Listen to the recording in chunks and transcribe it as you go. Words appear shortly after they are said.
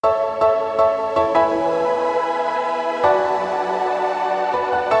What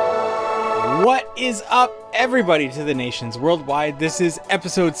is up, everybody, to the nations worldwide? This is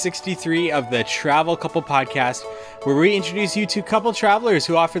episode 63 of the Travel Couple Podcast, where we introduce you to couple travelers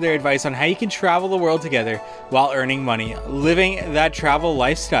who offer their advice on how you can travel the world together while earning money, living that travel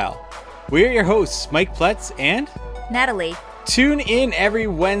lifestyle. We are your hosts, Mike Pletz and Natalie. Tune in every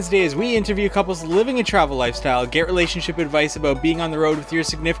Wednesday as we interview couples living a travel lifestyle, get relationship advice about being on the road with your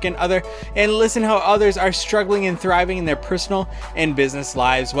significant other, and listen how others are struggling and thriving in their personal and business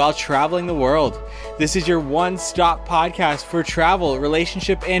lives while traveling the world. This is your one-stop podcast for travel,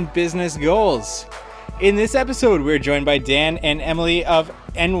 relationship, and business goals. In this episode, we're joined by Dan and Emily of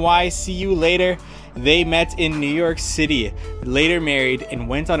NYCU Later. They met in New York City, later married, and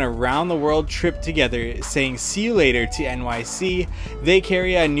went on a round-the-world trip together, saying "see you later" to NYC. They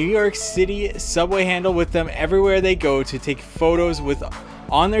carry a New York City subway handle with them everywhere they go to take photos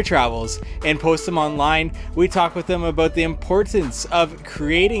on their travels and post them online. We talk with them about the importance of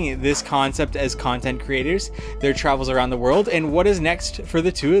creating this concept as content creators, their travels around the world, and what is next for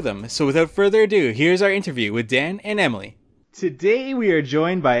the two of them. So without further ado, here's our interview with Dan and Emily. Today we are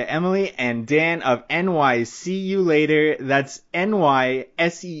joined by Emily and Dan of NYCU Later. That's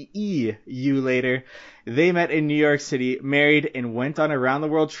NYSEEU Later. They met in New York City, married, and went on a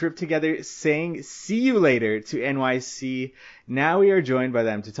round-the-world trip together, saying "see you later" to NYC. Now we are joined by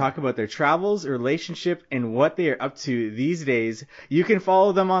them to talk about their travels, relationship, and what they are up to these days. You can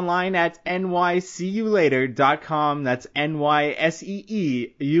follow them online at nyculater.com. That's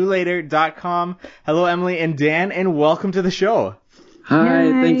NYSEEUlater.com. Hello, Emily and Dan, and welcome to the show. Hi,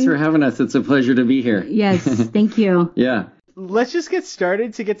 thanks for having us. It's a pleasure to be here. Yes, thank you. Yeah. Let's just get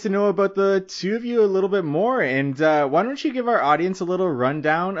started to get to know about the two of you a little bit more. And why don't you give our audience a little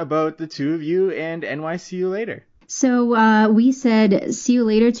rundown about the two of you and NYCU Later? So we said "see you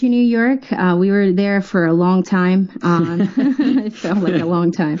later" to New York. We were there for a long time. It felt like a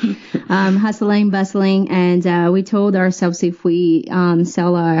long time. Hustling, bustling. And we told ourselves if we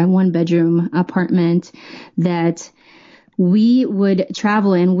sell our one-bedroom apartment that we would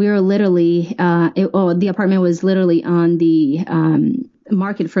travel, and we were literally, the apartment was literally on the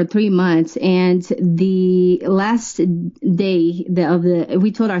market for 3 months. And the last day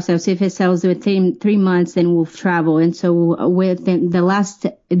we told ourselves if it sells within 3 months, then we'll travel. And so within the last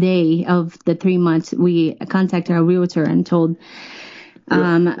day of the 3 months, we contacted our realtor and told,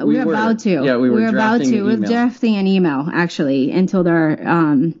 we're about to. Yeah, we were drafting an email, actually, and told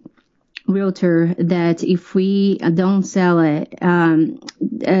our realtor that if we don't sell it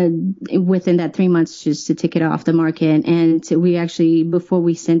within that 3 months, just to take it off the market. And we actually, before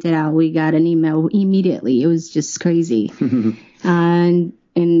we sent it out, we got an email immediately. It was just crazy. And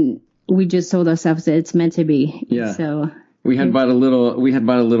we just told ourselves that it's meant to be. Yeah. So we had bought a little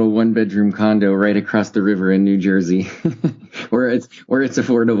one-bedroom condo right across the river in New Jersey, where it's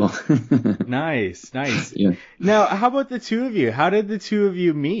affordable. Nice. Yeah. Now, how about the two of you? How did the two of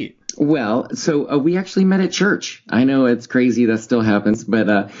you meet? Well, so we actually met at church. I know it's crazy that still happens,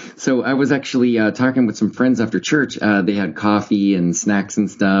 but so I was actually talking with some friends after church. They had coffee and snacks and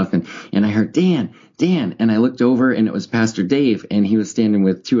stuff, and I heard Dan, and I looked over and it was Pastor Dave, and he was standing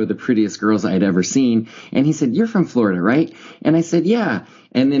with two of the prettiest girls I'd ever seen, and he said, "You're from Florida, right?" And I said, "Yeah."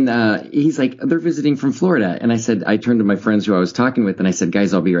 And then he's like, "They're visiting from Florida." And I turned to my friends who I was talking with, and I said,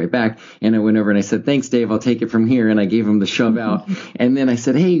 "Guys, I'll be right back." And I went over and I said, "Thanks, Dave. I'll take it from here." And I gave him the shove out. And then I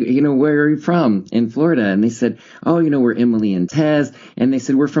said, "Hey, where are you from in Florida?" And they said, "Oh, we're Emily and Tez." And they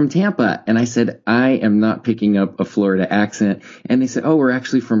said, "We're from Tampa." And I said, "I am not picking up a Florida accent." And they said, "Oh, we're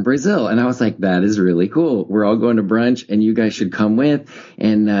actually from Brazil." And I was like, "That is really cool. We're all going to brunch and you guys should come with."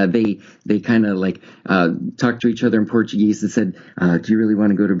 And they kind of like talked to each other in Portuguese and said, "Do you really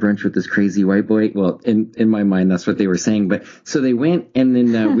want to go to brunch with this crazy white boy?" Well, in my mind, that's what they were saying. But so they went, and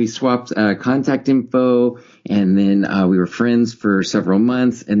then we swapped contact info, and then we were friends for several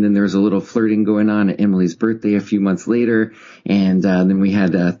months. And then there was a little flirting going on at Emily's birthday a few months later. And then we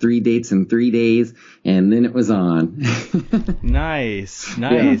had 3 dates in 3 days, and then it was on. Nice.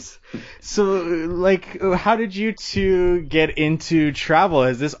 Yeah. So, how did you two get into travel?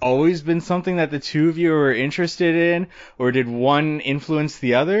 Has this always been something that the two of you were interested in, or did one influence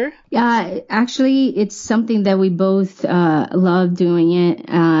the other? Yeah, actually, it's something that we both love doing it.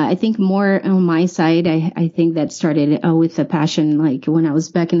 I think more on my side, I think that started with a passion. Like when I was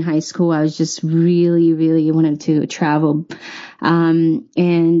back in high school, I was just really, really wanted to travel.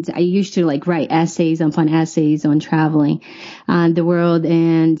 And I used to write essays upon essays on traveling the world.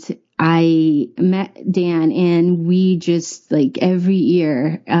 And I met Dan, and we just like every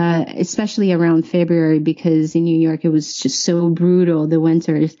year, especially around February, because in New York it was just so brutal, the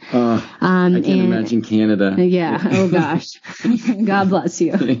winters. I can't imagine Canada. Yeah. Oh gosh. God bless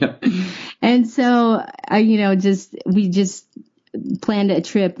you. Yeah. And so, we just planned a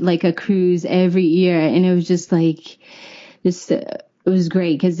trip, like a cruise every year. And it was just like, it was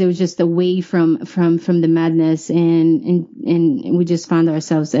great because it was just away from the madness, and we just found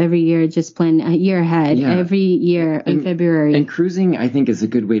ourselves every year just planning a year ahead, every year in February. And cruising, I think, is a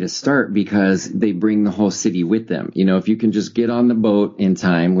good way to start because they bring the whole city with them. You know, if you can just get on the boat in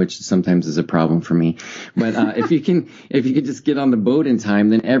time, which sometimes is a problem for me, but if you can just get on the boat in time,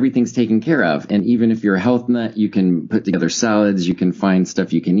 then everything's taken care of. And even if you're a health nut, you can put together salads, you can find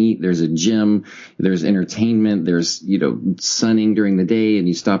stuff you can eat. There's a gym, there's entertainment, there's sunning during the day, and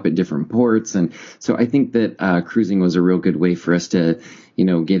you stop at different ports. And so I think that cruising was a real good way for us to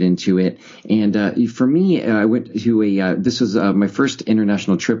get into it. And for me, I went to this was my first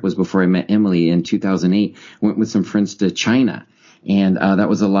international trip was before I met Emily in 2008. Went with some friends to China. And that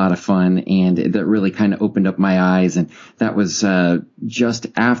was a lot of fun, and that really kind of opened up my eyes. And that was just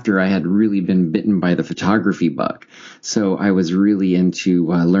after I had really been bitten by the photography bug. So I was really into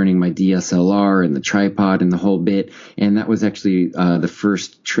learning my DSLR and the tripod and the whole bit. And that was actually the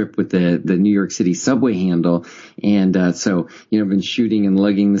first trip with the New York City subway handle. And so I've been shooting and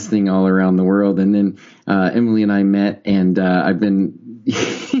lugging this thing all around the world. And then Emily and I met, and I've been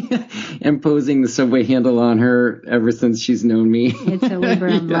imposing the subway handle on her ever since she's known me. It's a labor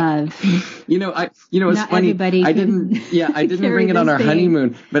of love. It's Not funny. I didn't bring it on our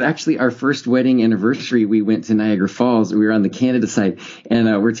honeymoon, but actually our first wedding anniversary, we went to Niagara Falls. We were on the Canada side,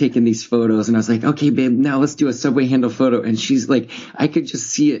 and we're taking these photos, and I was like, okay, babe, now let's do a subway handle photo. And she's like, I could just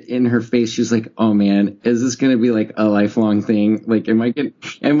see it in her face. She's like, oh man, is this going to be like a lifelong thing? Like, am I going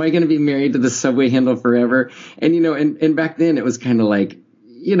to be married to the subway handle forever? And, and back then it was kind of like,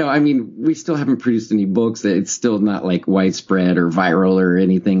 we still haven't produced any books. It's still not like widespread or viral or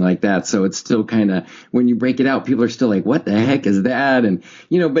anything like that. So it's still kind of, when you break it out, people are still like, what the heck is that? And,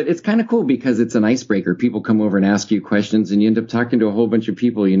 but it's kind of cool because it's an icebreaker. People come over and ask you questions, and you end up talking to a whole bunch of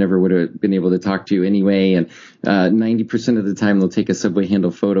people you never would have been able to talk to anyway. And 90% of the time they'll take a subway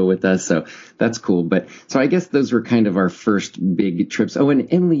handle photo with us. So that's cool. But so I guess those were kind of our first big trips. Oh,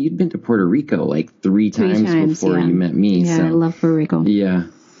 and Emily, you'd been to Puerto Rico like three times before you met me. Yeah, so. I love Puerto Rico. Yeah.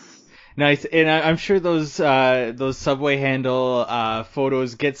 Nice, and I'm sure those subway handle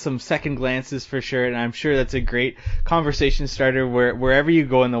photos get some second glances for sure, and I'm sure that's a great conversation starter wherever you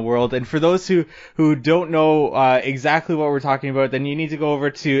go in the world. And for those who don't know exactly what we're talking about, then you need to go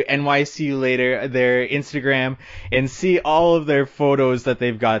over to NYCU Later, their Instagram, and see all of their photos that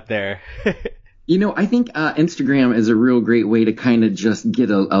they've got there. I think Instagram is a real great way to kind of just get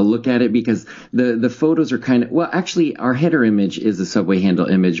a look at it because the photos are kind of, well, actually our header image is a subway handle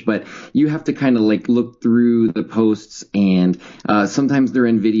image, but you have to kind of like look through the posts, and sometimes they're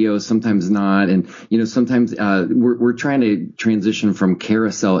in video, sometimes not. And, sometimes we're trying to transition from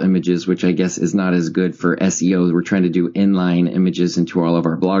carousel images, which I guess is not as good for SEO. We're trying to do inline images into all of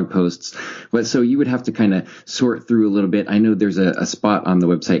our blog posts. But so you would have to kind of sort through a little bit. I know there's a spot on the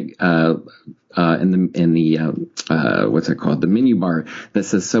website, in the what's it called, the menu bar that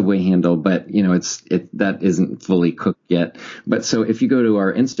says subway handle, but that isn't fully cooked yet. But so if you go to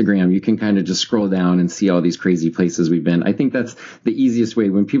our Instagram, you can kind of just scroll down and see all these crazy places we've been. I think that's the easiest way.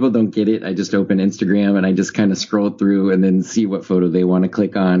 When people don't get it, I just open Instagram and I just kind of scroll through and then see what photo they want to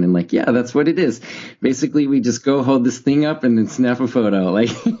click on, and like, yeah, that's what it is. Basically, we just go hold this thing up and then snap a photo. Like,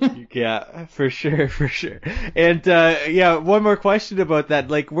 yeah, for sure. And one more question about that.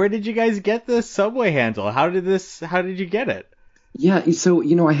 Like, where did you guys get this subway handle? How did you get it? Yeah, so,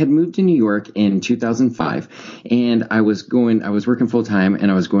 I had moved to New York in 2005, and I was working full time, and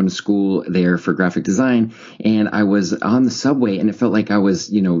I was going to school there for graphic design, and I was on the subway, and it felt like I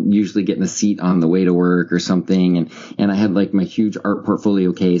was, usually getting a seat on the way to work or something, and I had like my huge art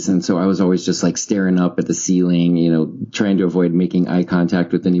portfolio case, and so I was always just like staring up at the ceiling, trying to avoid making eye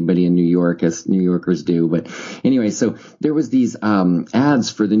contact with anybody in New York, as New Yorkers do. But anyway, so there was these ads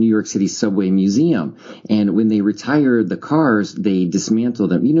for the New York City Subway Museum, and when they retired the cars, they dismantle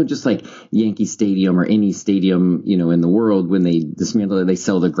them, just like Yankee Stadium or any stadium, in the world. When they dismantle it, they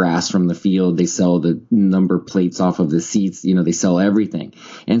sell the grass from the field, they sell the number plates off of the seats, they sell everything.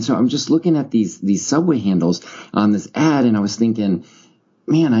 And so I'm just looking at these subway handles on this ad, and I was thinking,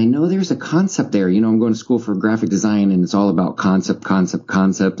 man, I know there's a concept there. I'm going to school for graphic design, and it's all about concept,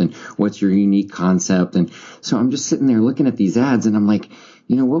 and what's your unique concept. And so I'm just sitting there looking at these ads, and I'm like,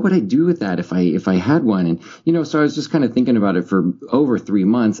 what would I do with that if I had one? And, so I was just kind of thinking about it for over 3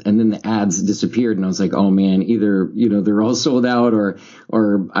 months, and then the ads disappeared, and I was like, oh man, either, they're all sold out or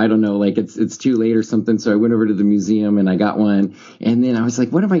I don't know, like it's too late or something. So I went over to the museum and I got one, and then I was like,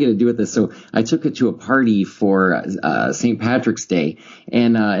 what am I going to do with this? So I took it to a party for St. Patrick's Day,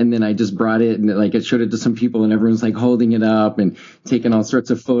 and then I just brought it, and like I showed it to some people, and everyone's like holding it up and taking all sorts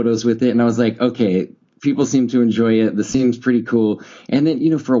of photos with it. And I was like, okay, people seem to enjoy it. This seems pretty cool. And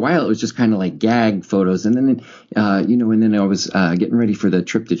then, for a while, it was just kind of like gag photos. And then, and then I was getting ready for the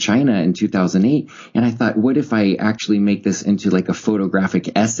trip to China in 2008. And I thought, what if I actually make this into like a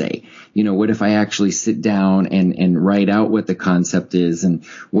photographic essay? What if I actually sit down and write out what the concept is? And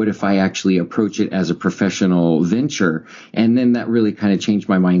what if I actually approach it as a professional venture? And then that really kind of changed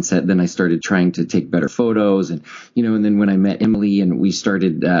my mindset. Then I started trying to take better photos. And, and then when I met Emily and we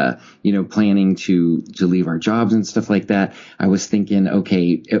started, planning to leave our jobs and stuff like that, I was thinking,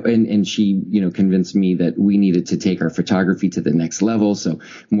 okay, and she, convinced me that we needed to take our photography to the next level. So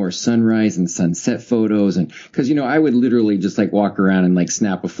more sunrise and sunset photos. And cause, I would literally just like walk around and like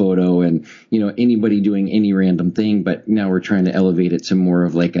snap a photo and, anybody doing any random thing. But now we're trying to elevate it to more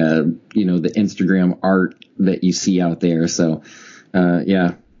of like the Instagram art that you see out there. So,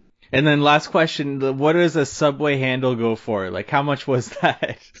 yeah. And then last question, what does a Subway handle go for? Like, how much was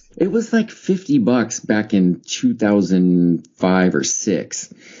that? It was like $50 back in 2005 or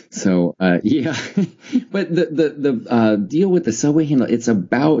 6. So, yeah. But the deal with the Subway handle, it's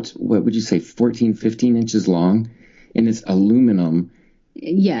about, what would you say, 14, 15 inches long, and it's aluminum.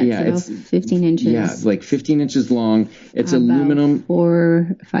 Yeah, it's 15 inches. Yeah, like 15 inches long. It's about aluminum. 4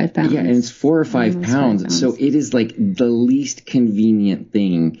 or 5 pounds. Yeah, and it's 4 or 5 pounds. So it is like the least convenient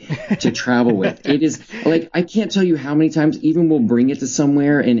thing to travel with. It is like, I can't tell you how many times even we'll bring it to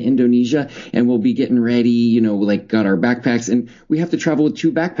somewhere in Indonesia and we'll be getting ready, like got our backpacks, and we have to travel with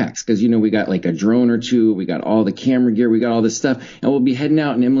 2 backpacks because, we got like a drone or 2, we got all the camera gear, we got all this stuff, and we'll be heading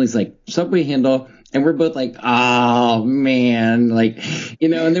out and Emily's like, Subway handle. And we're both like, oh man, like,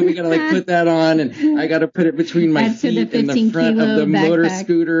 and then we gotta like put that on, and I gotta put it between my feet in the front of the motor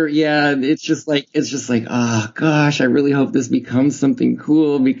scooter. Yeah, it's just like, oh gosh, I really hope this becomes something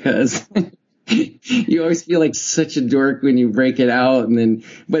cool, because you always feel like such a dork when you break it out, and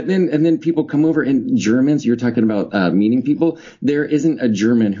then people come over, and Germans, you're talking about meeting people. There isn't a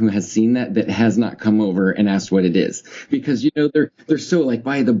German who has seen that has not come over and asked what it is, because they're so like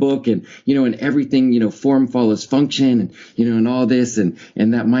by the book, and and everything, form follows function, and all this and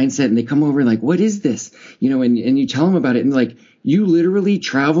that mindset, and they come over and like, what is this, and you tell them about it, and like, you literally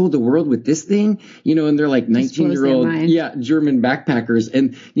travel the world with this thing, and they're like 19-year-old, German backpackers,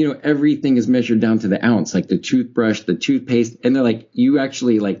 and, everything is measured down to the ounce, like the toothbrush, the toothpaste, and they're like, you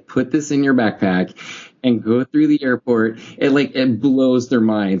actually like put this in your backpack and go through the airport. It blows their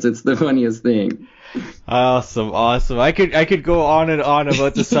minds. It's the funniest thing. Awesome. I could go on and on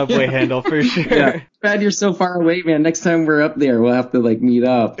about the Subway handle for sure. Yeah. Brad, you're so far away, man. Next time we're up there, we'll have to like meet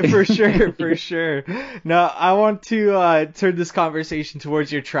up. For sure. Now, I want to turn this conversation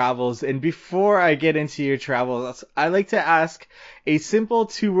towards your travels. And before I get into your travels, I like to ask a simple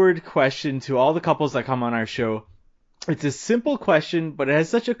 2-word question to all the couples that come on our show. It's a simple question, but it has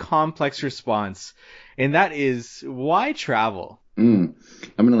such a complex response. And that is, why travel? I'm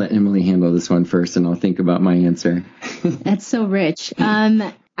going to let Emily handle this one first, and I'll think about my answer. That's so rich.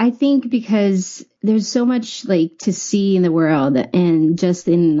 I think because there's so much like to see in the world, and just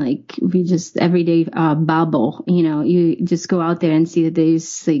in like we just everyday bubble, you just go out there and see that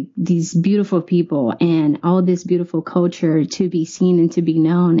there's like these beautiful people and all this beautiful culture to be seen and to be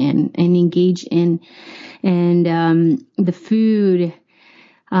known and engage in, and the food.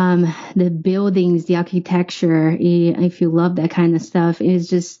 The buildings, the architecture, if you love that kind of stuff, is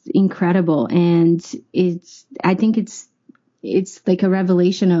just incredible. And I think it's like a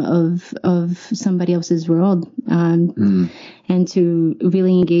revelation of somebody else's world. And to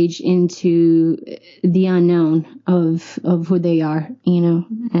really engage into the unknown of who they are,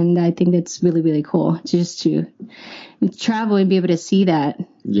 and I think that's really, really cool, just to travel and be able to see that.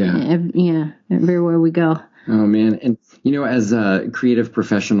 Yeah. Everywhere we go. Oh man. And as creative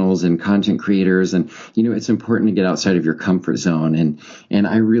professionals and content creators, and it's important to get outside of your comfort zone, and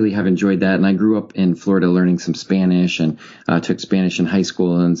I really have enjoyed that. And I grew up in Florida learning some Spanish, and took Spanish in high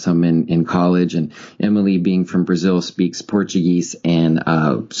school and some in college, and Emily, being from Brazil, speaks Portuguese and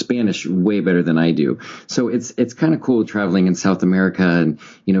Spanish way better than I do. So it's kind of cool traveling in South America and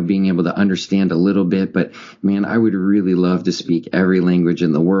being able to understand a little bit, but man, I would really love to speak every language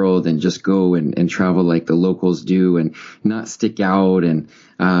in the world and just go and travel like the locals do and not stick out. And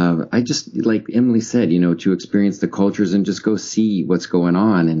I just, like Emily said, to experience the cultures and just go see what's going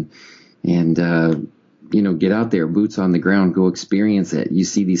on and get out there, boots on the ground, go experience it. You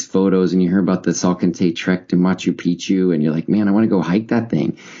see these photos and you hear about the Salkantay trek to Machu Picchu and you're like, man, I want to go hike that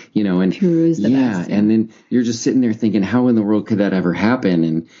thing, and Peru is the best, and then you're just sitting there thinking, how in the world could that ever happen?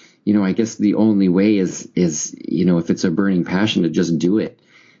 And, I guess the only way is, if it's a burning passion, to just do it.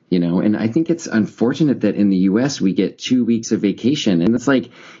 And I think it's unfortunate that in the U.S. we get 2 weeks of vacation. And it's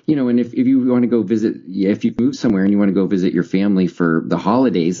like, and if you want to go visit, if you move somewhere and you want to go visit your family for the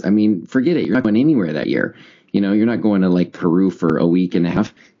holidays, I mean, forget it. You're not going anywhere that year. You're not going to like Peru for a week and a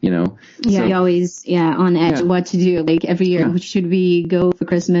half, Yeah, So, you're always, on edge what to do. Like every year, should we go for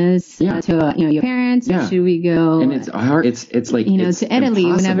Christmas to, your parents? Or should we go? And it's hard. It's like, to Italy.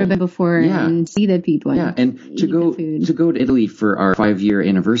 We've never been before and see the people. And to go to Italy for our 5-year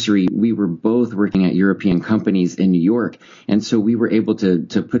anniversary, we were both working at European companies in New York. And so we were able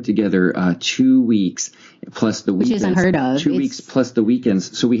to put together 2 weeks plus the weekends. Which is unheard of. 2 weeks plus the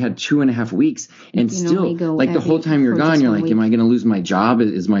weekends. So we had 2.5 weeks and still like the whole time you're gone, you're like, am I going to lose my job?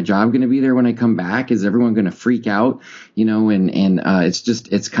 Is my job going to be there when I come back? Is everyone going to freak out?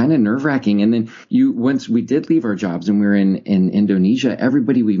 It's kind of nerve wracking. And then once we did leave our jobs and we were in Indonesia,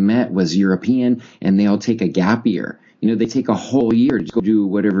 everybody we met was European and they all take a gap year. They take a whole year to go do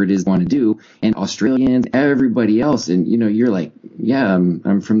whatever it is they want to do. And Australians, everybody else. And, you're like, yeah,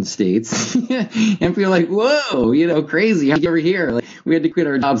 I'm from the States. And people are like, whoa, crazy. How'd you ever here? Like, we had to quit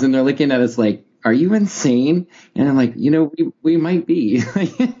our jobs and they're looking at us like, are you insane? And I'm like, we might be.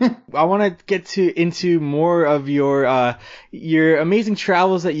 I want to get into more of your amazing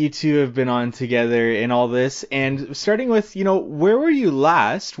travels that you two have been on together in all this. And starting with, where were you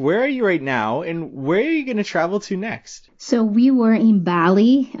last? Where are you right now? And where are you going to travel to next? So we were in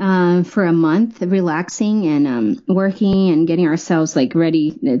Bali for a month, relaxing and working and getting ourselves like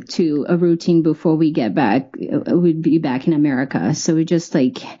ready to a routine before we get back. We'd be back in America. So we just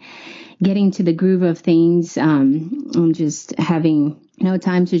like getting to the groove of things, and just having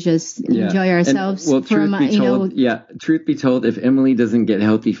time to just enjoy ourselves. And, truth be told, if Emily doesn't get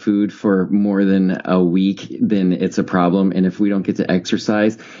healthy food for more than a week, then it's a problem. And if we don't get to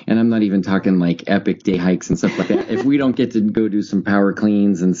exercise, and I'm not even talking like epic day hikes and stuff like that, if we don't get to go do some power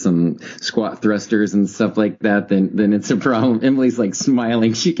cleans and some squat thrusters and stuff like that, then it's a problem. Emily's like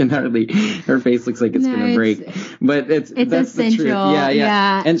smiling. She can hardly, her face looks like it's going to break. But that's essential. The truth.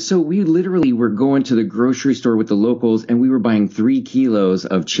 Yeah. And so we literally were going to the grocery store with the locals and we were buying 3 kilos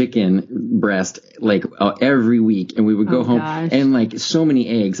of chicken breast like every week, and we would go home and like so many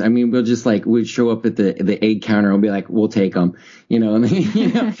eggs. I mean, we'd show up at the egg counter and be like, we'll take them, and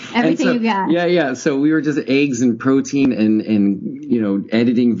everything you got. Yeah. So we were just eggs and protein and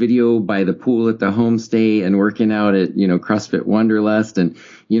editing video by the pool at the homestay and working out at CrossFit Wanderlust and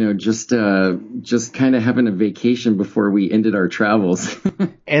just kind of having a vacation before we ended our travels.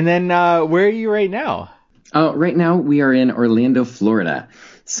 And then where are you right now? Right now we are in Orlando, Florida.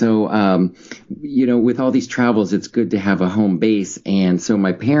 So, with all these travels, it's good to have a home base. And so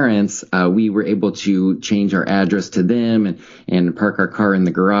my parents, we were able to change our address to them and park our car in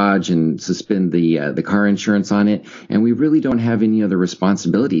the garage and suspend the car insurance on it. And we really don't have any other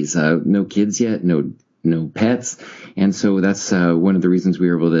responsibilities. No kids yet, no pets. And so that's one of the reasons we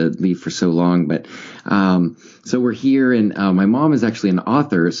were able to leave for so long. But so we're here, and my mom is actually an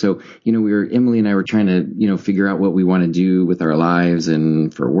author. So, Emily and I were trying to, figure out what we want to do with our lives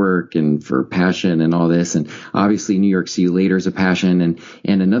and for work and for passion and all this. And obviously New York See You Later is a passion. And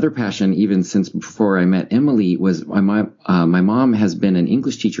another passion, even since before I met Emily, was my mom has been an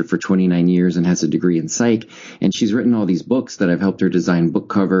English teacher for 29 years and has a degree in psych. And she's written all these books that I've helped her design book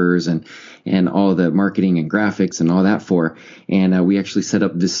covers and all the marketing and graphics and all that for. And we actually set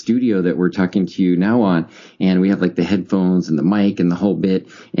up this studio that we're talking to you now on. And we have like the headphones and the mic and the whole bit.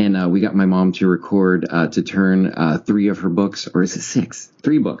 And we got my mom to record to turn 3 of her books, or is it 6?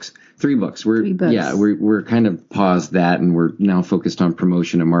 3 books. 3 books. We're kind of paused that, and we're now focused on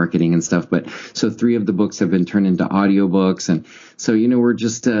promotion and marketing and stuff. But so 3 of the books have been turned into audiobooks, and so we're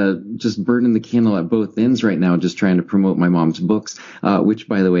just burning the candle at both ends right now, just trying to promote my mom's books. Which,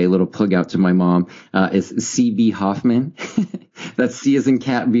 by the way, a little plug out to my mom is C.B. Hoffman. That's C as in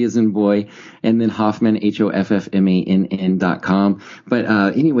cat, B as in boy, and then Hoffman, HOFFMANN.com. But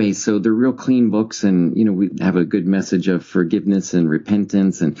anyway, so they're real clean books, and we have a good message of forgiveness and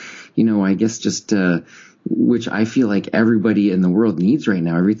repentance, and I guess just which I feel like everybody in the world needs right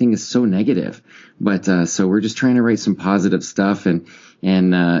now. Everything is so negative, but so we're just trying to write some positive stuff, and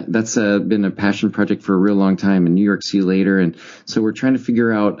that's been a passion project for a real long time. In New York, see you later, and so we're trying to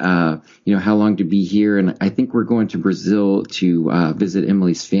figure out how long to be here, and I think we're going to Brazil to visit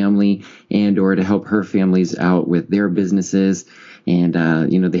Emily's family and or to help her families out with their businesses. And,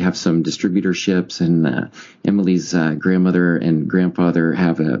 they have some distributorships, and Emily's grandmother and grandfather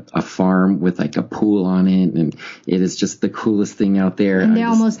have a farm with like a pool on it. And it is just the coolest thing out there. And they're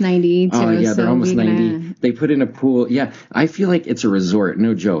almost 90 too. Oh, yeah, so they're almost 90. They put in a pool. Yeah, I feel like it's a resort.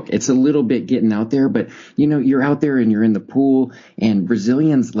 No joke. It's a little bit getting out there, but, you're out there and you're in the pool. And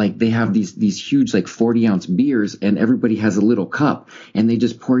Brazilians, like, they have these huge, like 40-ounce beers, and everybody has a little cup. And they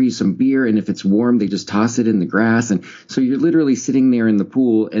just pour you some beer. And if it's warm, they just toss it in the grass. And so you're literally sitting there in the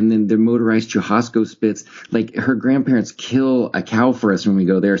pool, and then the motorized churrasco spits. Like, her grandparents kill a cow for us when we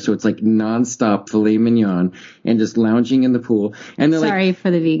go there, so it's like nonstop filet mignon and just lounging in the pool. And they're sorry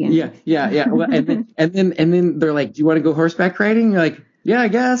for the vegan. Yeah. Well, and then they're like, "Do you want to go horseback riding?" You're like, "Yeah, I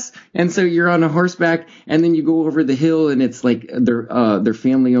guess." And so you're on a horseback, and then you go over the hill, and it's like their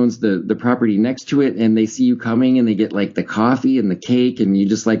family owns the property next to it, and they see you coming, and they get like the coffee and the cake, and you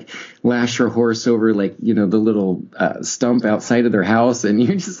just like lash your horse over like the little stump outside of their house, and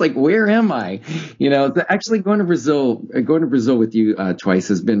you're just like, where am I? Actually going to Brazil with you twice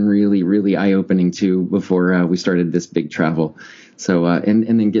has been really, really eye opening too. Before we started this big travel. So, and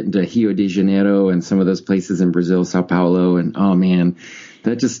then getting to Rio de Janeiro and some of those places in Brazil, Sao Paulo, and oh man,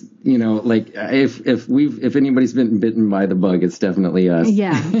 that just, like if anybody's been bitten by the bug, it's definitely us.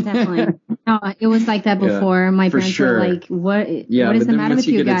 Yeah, definitely. No, it was like that before. My parents were like, what is the matter with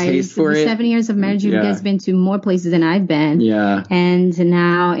you guys? For 7 years of marriage, you guys been to more places than I've been. Yeah. And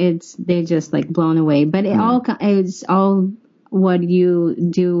now they're just like blown away. But it's all what you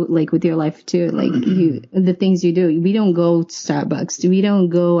do, like with your life too, like the things you do. We don't go to Starbucks. We don't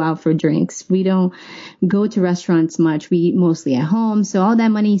go out for drinks. We don't go to restaurants much. We eat mostly at home. So all that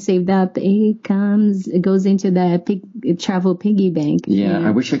money saved up, it goes into the travel piggy bank. Yeah,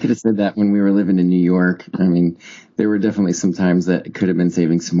 I wish I could have said that when we were living in New York. I mean, there were definitely some times that could have been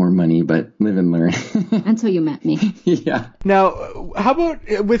saving some more money, but live and learn. Until you met me. Yeah. Now, how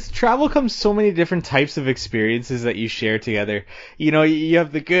about with travel comes so many different types of experiences that you share together. You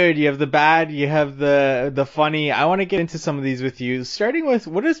have the good, you have the bad, you have the funny. I want to get into some of these with you, starting with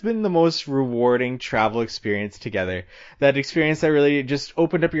what has been the most rewarding travel experience together. That experience that really just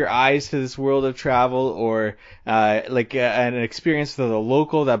opened up your eyes to this world of travel, or an experience with a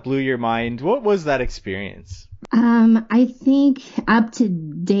local that blew your mind. What was that experience? I think up to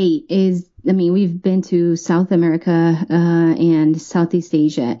date we've been to South America and Southeast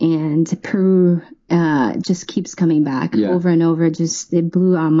Asia, and Peru just keeps coming back over and over. Just it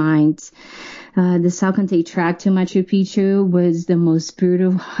blew our minds. The Salcantay track to Machu Picchu was the most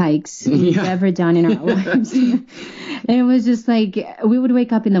brutal hikes we've ever done in our lives. And it was just like we would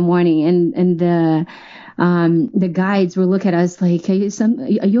wake up in the morning and the guides will look at us like, are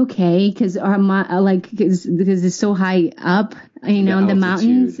you okay? Because because it's so high up, in the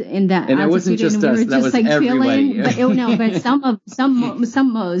mountains, and that and it wasn't just us. We were that just was like everybody. feeling, but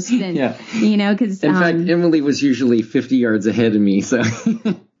some most, and because in fact, Emily was usually 50 yards ahead of me, so.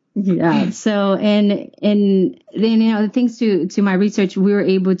 Yeah. So, and then, thanks to my research, we were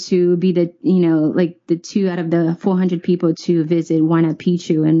able to be the 2 out of the 400 people to visit Huayna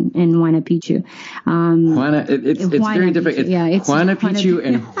Picchu and Huayna Picchu. It's very different. It's Huayna Picchu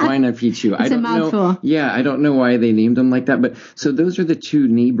and Huayna Picchu. It's a mouthful. I don't know why they named them like that, but so those are the 2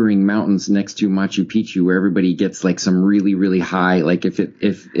 neighboring mountains next to Machu Picchu, where everybody gets like some really, really high, like if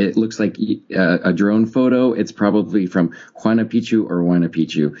it looks like a drone photo, it's probably from Huayna Picchu or Huayna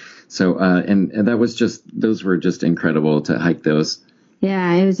Picchu. So, and that was those were just incredible to hike those.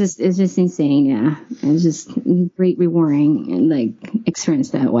 Yeah, it was just insane. Yeah, it was just great, rewarding, and experience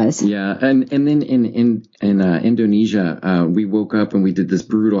that was. Yeah, and then in Indonesia, we woke up and we did this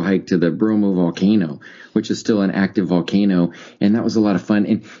brutal hike to the Bromo volcano, which is still an active volcano, and that was a lot of fun.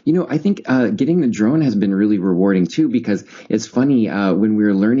 And I think getting the drone has been really rewarding too, because it's funny when we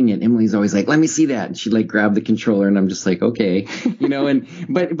were learning it, Emily's always like, "Let me see that," and she'd grab the controller, and I'm just like, "Okay," and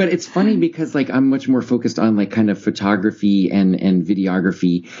but it's funny because I'm much more focused on kind of photography and videography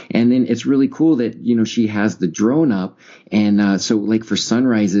videography. And then it's really cool that, she has the drone up. And so like for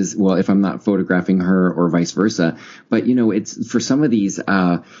sunrises, well, if I'm not photographing her or vice versa, but, it's for some of these,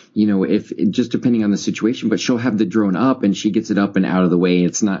 if just depending on the situation, but she'll have the drone up and she gets it up and out of the way.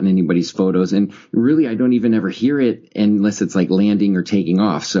 It's not in anybody's photos. And really, I don't even ever hear it unless it's like landing or taking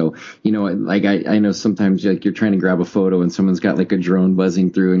off. So, like I know sometimes like you're trying to grab a photo and someone's got like a drone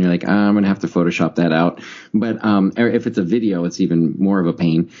buzzing through and you're like, I'm going to have to Photoshop that out. But, or if it's a video, it's even more of a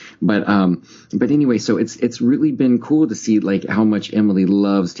pain. But anyway, so it's really been cool to see like how much Emily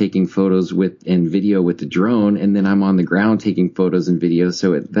loves taking photos and video with the drone. And then I'm on the ground taking photos and videos.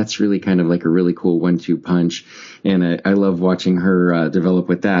 So that's really kind of like a really cool 1-2 punch. And I love watching her develop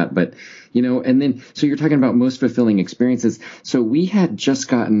with that. But, and then, so you're talking about most fulfilling experiences. So we had just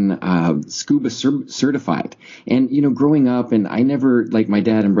gotten scuba certified. And, growing up, and I never, like my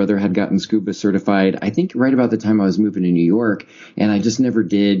dad and brother had gotten scuba certified, I think right about the time I was moving to New York. And I just never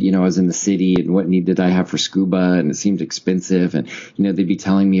did. I was in the city and what need did I have for scuba? And it seemed expensive. And, they'd be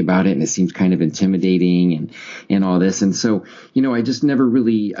telling me about it and it seemed kind of intimidating and all this. And so, I just never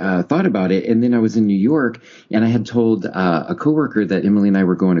really thought about it. And then I was in New York and I had told a coworker that Emily and I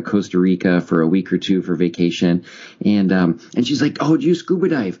were going to Costa Rica for a week or two for vacation. And she's like, oh, do you scuba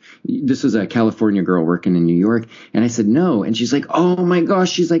dive? This was a California girl working in New York. And I said, no. And she's like, oh my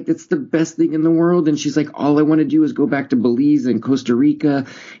gosh. She's like, that's the best thing in the world. And she's like, all I want to do is go back to Belize and Costa Rica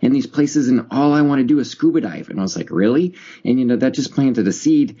and these places. And all I want to do is scuba dive. And I was like, really? And, that just planted a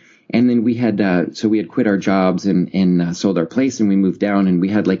seed. And then we had quit our jobs and sold our place and we moved down and we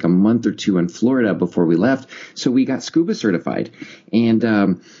had like a month or two in Florida before we left. So we got scuba certified.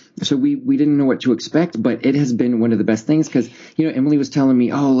 And, so we didn't know what to expect, but it has been one of the best things because, Emily was telling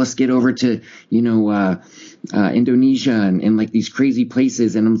me, oh, let's get over to, Indonesia and like these crazy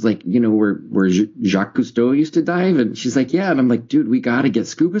places. And I was like, where Jacques Cousteau used to dive. And she's like, yeah. And I'm like, dude, we got to get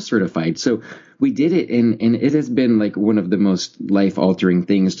scuba certified. So we did it. And it has been like one of the most life altering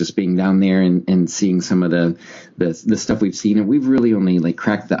things, just being down there and seeing some of the stuff we've seen. And we've really only like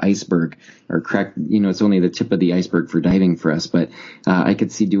cracked the iceberg or it's only the tip of the iceberg for diving for us. But I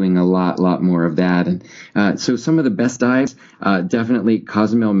could see doing a lot more of that. And so some of the best dives, definitely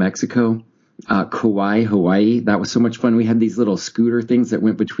Cozumel, Mexico. Kauai, Hawaii. That was so much fun. We had these little scooter things that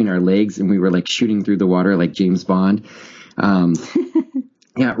went between our legs and we were like shooting through the water like James Bond. Raja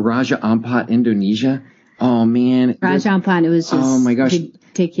Ampat, Indonesia. Oh man. Raja Ampat, it was just oh my gosh.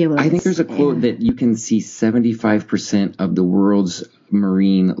 Ridiculous. I think there's a quote that you can see 75% of the world's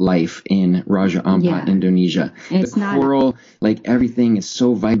marine life in Raja Ampat, Indonesia. And the coral, like everything is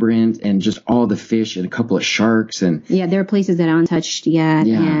so vibrant and just all the fish and a couple of sharks and there are places that aren't touched yet.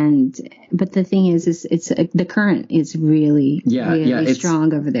 Yeah. But the thing is it's the current is really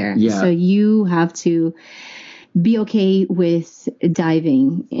strong over there. Yeah. So you have to be okay with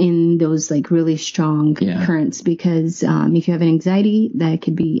diving in those like really strong currents because if you have an anxiety, that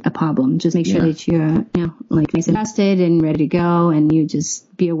could be a problem. Just make sure that you're like nice and rested and ready to go, and you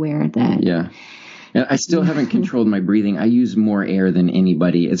just be aware that. Yeah. And I still haven't controlled my breathing. I use more air than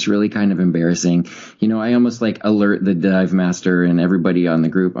anybody. It's really kind of embarrassing. I almost like alert the dive master and everybody on the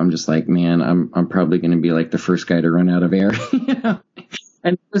group. I'm just like, man, I'm probably going to be like the first guy to run out of air.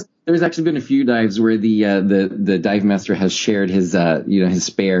 And there's actually been a few dives where the dive master has shared his his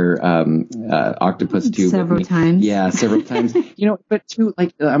spare octopus tube several times. Yeah, several times. But too,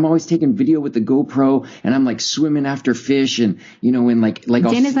 like I'm always taking video with the GoPro and I'm like swimming after fish and and like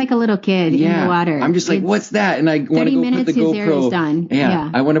Jen is like a little kid in the water. I'm just like, what's that? And I want to go put the GoPro. His air is done. Yeah,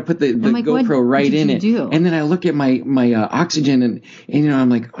 I want to put the GoPro right in it. And then I look at my oxygen and I'm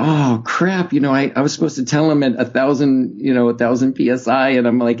like, oh crap, I was supposed to tell him at 1,000 psi and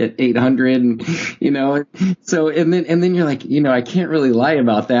I'm like at 800 and so and then you're like I can't really lie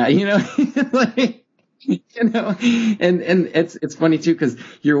about that like and it's funny too because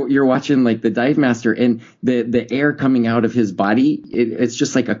you're watching like the dive master and the air coming out of his body it's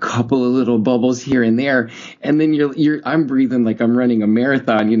just like a couple of little bubbles here and there and then I'm breathing like I'm running a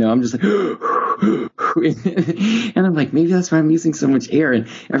marathon I'm just like and I'm like maybe that's why I'm using so much air and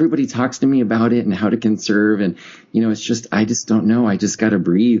everybody talks to me about it and how to conserve and it's just I just don't know I just gotta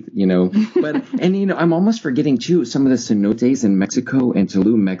breathe but and I'm almost forgetting too some of the cenotes in Mexico and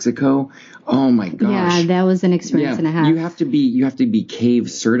Tulum, Mexico. Oh my gosh. Yeah, that was an experience and a half. You have to be cave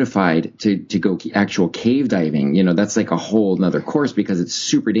certified to go actual cave diving. That's like a whole nother course because it's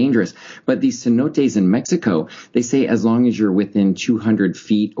super dangerous. But these cenotes in Mexico, they say as long as you're within 200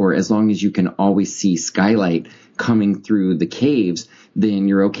 feet or as long as you can always see skylight coming through the caves, then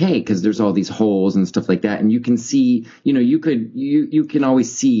you're okay because there's all these holes and stuff like that. And you can see, you can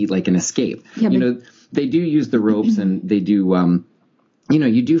always see like an escape. Yeah, they do use the ropes and they do,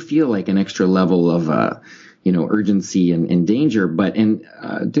 you do feel like an extra level of, urgency and danger. But,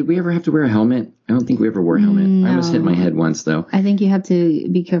 did we ever have to wear a helmet? I don't think we ever wore a helmet. No. I almost hit my head once, though. I think you have to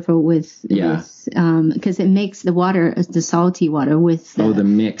be careful with because it makes the water, the salty water with the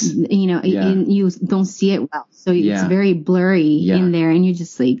mix. You don't see it well. So it's very blurry in there, and you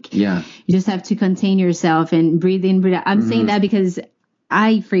just you just have to contain yourself and breathe in, breathe out. I'm saying that because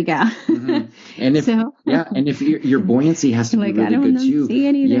I freak out. And if your buoyancy has to be really good too. See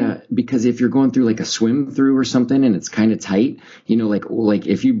anything. Yeah, because if you're going through like a swim through or something and it's kind of tight, like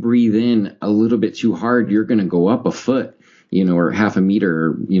if you breathe in a little bit too hard, you're going to go up a foot, or half a meter,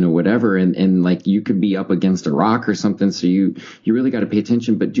 or, whatever. And like you could be up against a rock or something. So you really got to pay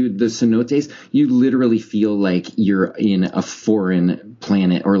attention. But dude, the cenotes, you literally feel like you're in a foreign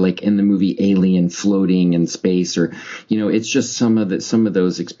planet, or like in the movie Alien floating in space, or, it's just some of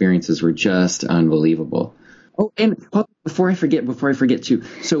those experiences were just unbelievable. Oh, and before I forget too.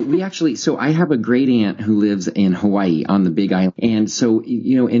 So I have a great aunt who lives in Hawaii on the Big Island. And so,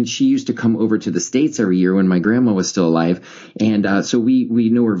 and she used to come over to the States every year when my grandma was still alive. And, so we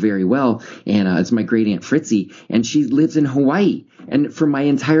know her very well. And, it's my great aunt Fritzy, and she lives in Hawaii. And for my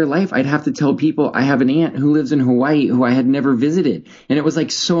entire life, I'd have to tell people I have an aunt who lives in Hawaii who I had never visited. And it was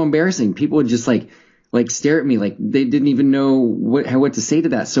like so embarrassing. People would just like stare at me like they didn't even know what to say to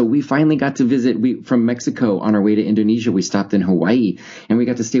that. So we finally got to visit. From Mexico on our way to Indonesia, we stopped in Hawaii, and we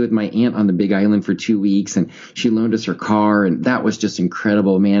got to stay with my aunt on the Big Island for 2 weeks, and she loaned us her car, and that was just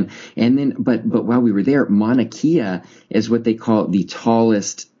incredible, man. And then, but while we were there, Mauna Kea is what they call the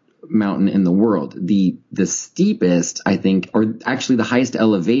tallest mountain in the world. The steepest, I think, or actually the highest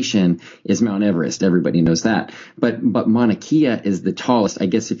elevation is Mount Everest. Everybody knows that. But Mauna Kea is the tallest, I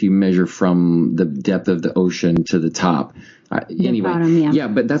guess, if you measure from the depth of the ocean to the top. Anyway,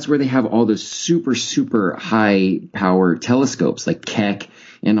 bottom, but that's where they have all those super, super high power telescopes like Keck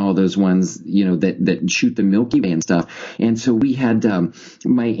and all those ones, that shoot the Milky Way and stuff. And so we had,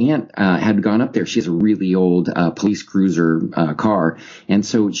 my aunt, had gone up there. She has a really old, police cruiser, car. And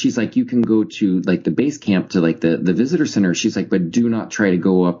so she's like, you can go to like the base camp to like the visitor center. She's like, but do not try to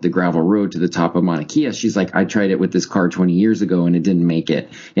go up the gravel road to the top of Mauna Kea. She's like, I tried it with this car 20 years ago and it didn't make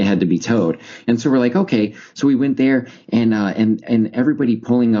it. It had to be towed. And so we're like, okay. So we went there, and everybody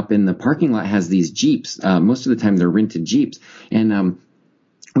pulling up in the parking lot has these Jeeps. Most of the time they're rented Jeeps. And,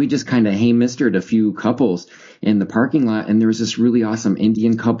 we just kind of hey mistered a few couples in the parking lot, and there was this really awesome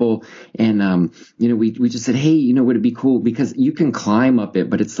Indian couple, and we just said, hey, would it be cool, because you can climb up it,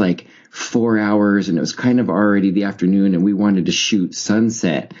 but it's like 4 hours, and it was kind of already the afternoon, and we wanted to shoot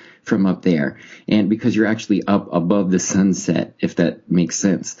sunset from up there, and because you're actually up above the sunset, if that makes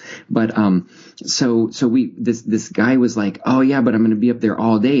sense. But so this guy was like, oh yeah, but I'm going to be up there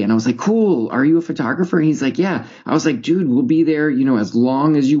all day, and I was like, cool, are you a photographer? And he's like, yeah. I was like, dude, we'll be there, as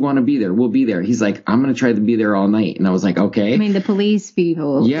long as you want to be there, we'll be there. He's like, I'm going to try to be there all night, and I was like, okay. I mean, the police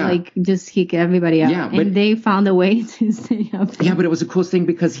people just kick everybody out, and they found a way to stay up there. Yeah, but it was a cool thing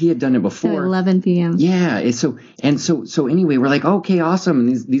because he had done it before. So 11 p.m. Yeah, so anyway, we're like, okay, awesome,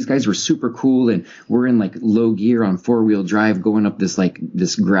 and these guys were super cool, and we're in like low gear on 4-wheel drive going up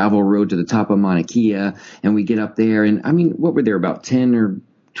this gravel road to the top of Mauna Kea, and we get up there, and I mean, what were there, about 10 or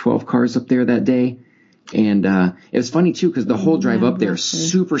 12 cars up there that day? And it was funny too, because the whole drive up there,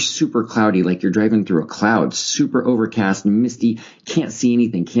 super, super cloudy, like you're driving through a cloud, super overcast, misty, can't see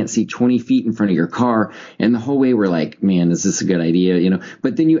anything, can't see 20 feet in front of your car. And the whole way we're like, man, is this a good idea?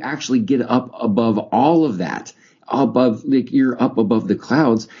 But then you actually get up above all of that. You're up above the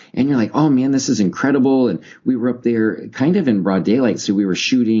clouds, and you're like, oh man, this is incredible. And we were up there kind of in broad daylight, so we were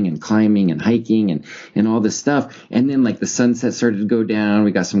shooting and climbing and hiking and all this stuff. And then like the sunset started to go down,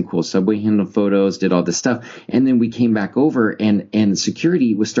 we got some cool subway handle photos, did all this stuff, and then we came back over, and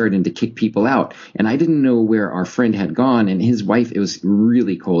security was starting to kick people out, and I didn't know where our friend had gone, and his wife, it was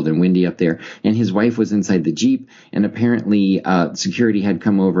really cold and windy up there, and his wife was inside the Jeep, and apparently security had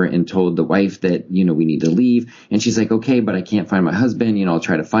come over and told the wife that we need to leave. And she's like, okay, but I can't find my husband, I'll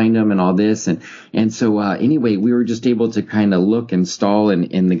try to find him and all this. And so anyway, we were just able to kind of look and stall,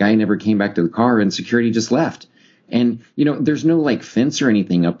 and the guy never came back to the car, and security just left. And, there's no like fence or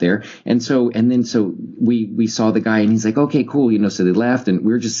anything up there. And so we saw the guy, and he's like, okay, cool. So they left, and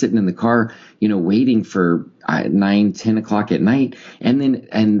we were just sitting in the car, waiting for 9-10 o'clock at night. And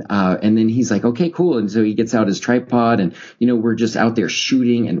then he's like, okay, cool. And so he gets out his tripod, and, we're just out there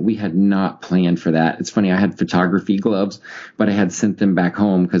shooting, and we had not planned for that. It's funny. I had photography gloves, but I had sent them back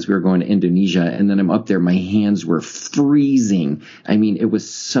home because we were going to Indonesia. And then I'm up there. My hands were freezing. I mean, it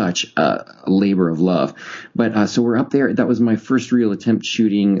was such a labor of love. But, so So we're up there. That was my first real attempt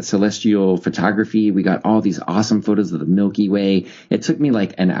shooting celestial photography. We got all these awesome photos of the Milky Way. It took me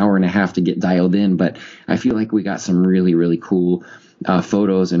like an hour and a half to get dialed in, but I feel like we got some really, really cool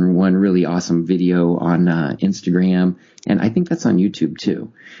photos and one really awesome video on Instagram. And I think that's on YouTube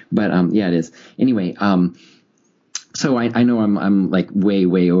too. But yeah, it is. Anyway, so I know I'm like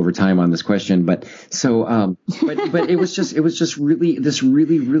way over time on this question, but so but it was just really this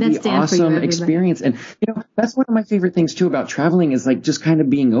really awesome experience. And that's one of my favorite things too about traveling is like just kind of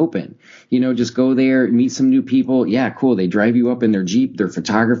being open. Just go there, meet some new people. Yeah, cool. They drive you up in their Jeep. They're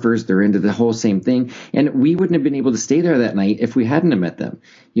photographers. They're into the whole same thing. And we wouldn't have been able to stay there that night if we hadn't have met them.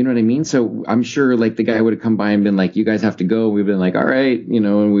 You know what I mean? So I'm sure like the guy would have come by and been like, "You guys have to go." We've been like, "All right,"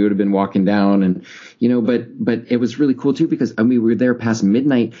 and we would have been walking down and but it was really cool too because we were there past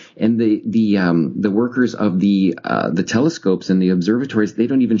midnight and the workers of the telescopes and the observatories, they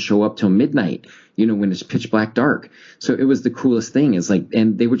don't even show up till midnight, when it's pitch black dark. So it was the coolest thing. It's like,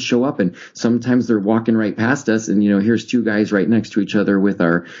 and they would show up and sometimes they're walking right past us and, here's two guys right next to each other with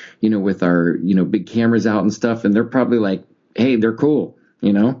our big cameras out and stuff. And they're probably like, hey, they're cool.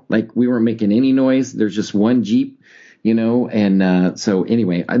 Like we weren't making any noise. There's just one Jeep. And so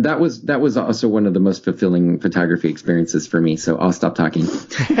anyway, that was also one of the most fulfilling photography experiences for me. So I'll stop talking.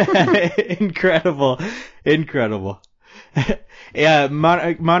 Incredible. Yeah,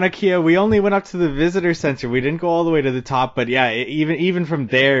 Mauna Kea, we only went up to the visitor center. We didn't go all the way to the top, but yeah, even from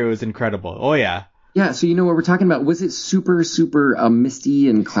there, it was incredible. Oh yeah. Yeah, so what we're talking about. Was it super misty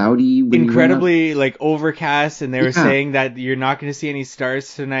and cloudy? Incredibly like overcast, and they were saying that you're not going to see any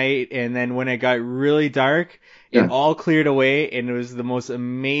stars tonight. And then when it got really dark, it all cleared away, and it was the most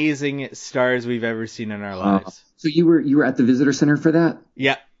amazing stars we've ever seen in our lives. So you were at the visitor center for that?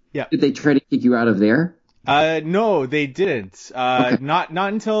 Yeah. Did they try to kick you out of there? No, they didn't. Okay. Not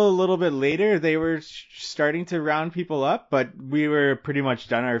until a little bit later. They were starting to round people up, but we were pretty much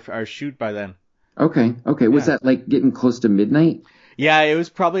done our shoot by then. Okay. Was that like getting close to midnight? Yeah, it was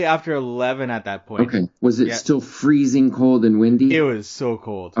probably after 11 at that point. Okay. Was it still freezing cold and windy? It was so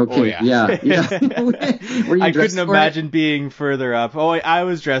cold. Okay. Oh, yeah. Were you I couldn't for imagine being further up. Oh, I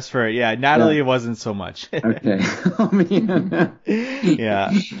was dressed for it. Yeah. Natalie wasn't so much. Okay. Oh, man.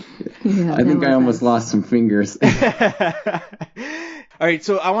 Yeah. I think I almost lost some fingers. All right,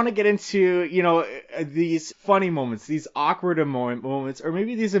 so I want to get into, these funny moments, these awkward moments, or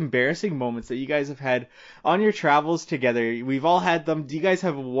maybe these embarrassing moments that you guys have had on your travels together. We've all had them. Do you guys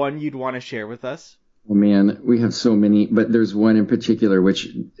have one you'd want to share with us? Oh, man, we have so many, but there's one in particular which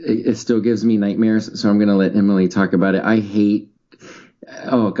it still gives me nightmares, so I'm going to let Emily talk about it.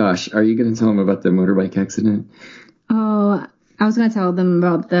 Oh, gosh, are you going to tell them about the motorbike accident? Oh, I was going to tell them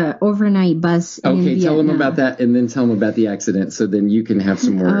about the overnight bus. Okay, tell them about that and then tell them about the accident so then you can have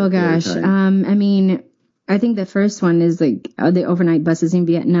some more. Oh, gosh. I think the first one is like the overnight buses in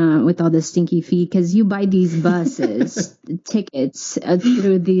Vietnam with all the stinky feet because you buy these buses tickets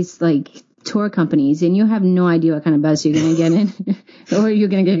through these like tour companies and you have no idea what kind of bus you're going to get in or you're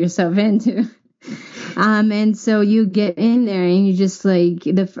going to get yourself into. And so you get in there and you just like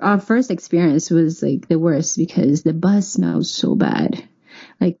our first experience was like the worst because the bus smells so bad,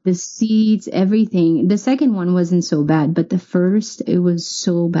 like the seats, everything. The second one wasn't so bad, but the first, it was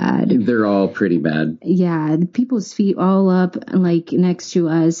so bad. They're all pretty bad. Yeah, the people's feet all up like next to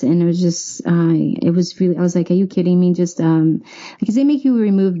us, and it was just it was really, I was like, are you kidding me? Just because they make you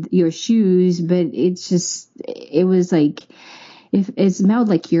remove your shoes, but it was like it smelled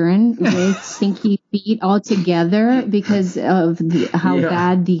like urine with stinky feet all together because of how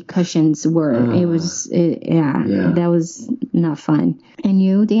bad the cushions were. That was not fun. And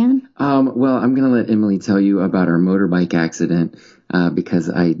you, Dan? Well, I'm going to let Emily tell you about our motorbike accident because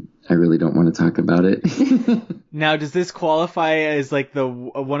I really don't want to talk about it. Now, does this qualify as like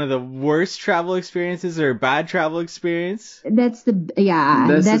one of the worst travel experiences or bad travel experience? That's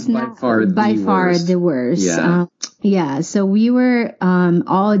not by far the worst. Yeah. So we were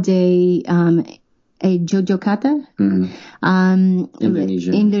all day at Yogyakarta,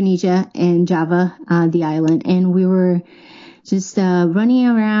 Indonesia, and Java, the island, and we were just running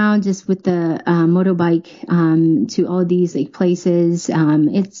around just with the motorbike to all these like places.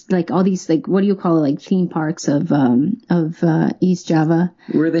 It's like all these like, what do you call it, like theme parks of East Java,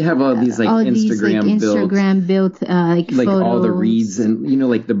 where they have all these like Instagram built like photos. All the reeds and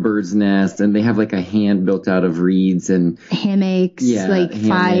like the bird's nest, and they have like a hand built out of reeds and hammocks, like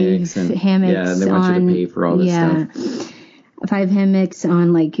hammocks 5 hammocks. Yeah, and they want you to pay for all this stuff. 5 hammocks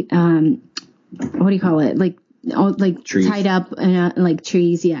on like what do you call it, like all like trees. Tied up like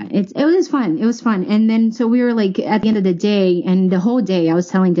trees. Yeah, it was fun. And then so we were like at the end of the day, and the whole day I was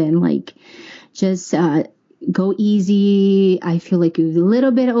telling them like just go easy. I feel like you're a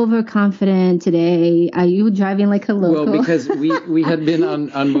little bit overconfident today. Are you driving like a local? Well, because we had been on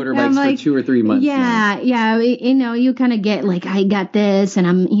motorbikes like, for 2 or 3 months. Yeah, now. You kind of get like, I got this, and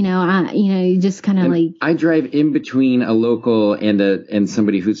I'm, you just kind of like. I drive in between a local and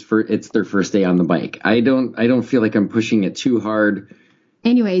somebody who's it's their first day on the bike. I don't feel like I'm pushing it too hard.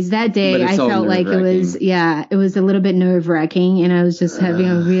 Anyways, that day I felt like it was a little bit nerve-wracking, and I was just having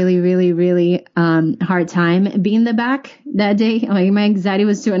a really, really, really hard time being in the back that day. Like my anxiety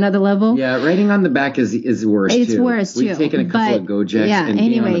was to another level. Yeah, riding on the back is worse. It's worse too. We've taken a couple of Gojeks, and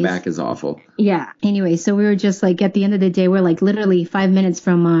being on the back is awful. Yeah. Anyway, so we were just like at the end of the day, we're like literally 5 minutes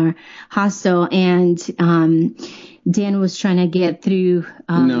from our hostel, and Dan was trying to get through.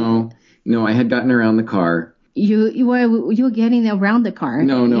 No, I had gotten around the car. You were getting around the car.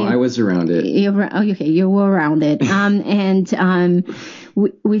 No, I was around it. You were around it.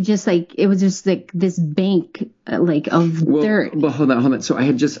 We just like, it was just like this bank of dirt. Well, hold on. So I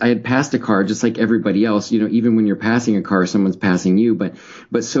had passed a car just like everybody else. Even when you're passing a car, someone's passing you.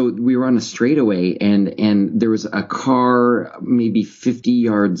 But so we were on a straightaway, and there was a car maybe 50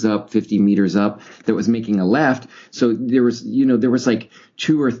 yards up, 50 meters up, that was making a left. So there was like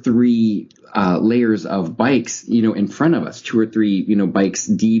 2 or 3 layers of bikes, in front of us, 2 or 3, bikes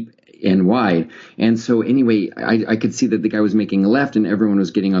deep and wide. And so anyway, I could see that the guy was making a left, and everyone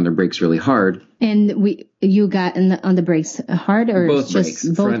was getting on their brakes really hard. And you got on the brakes hard, or both just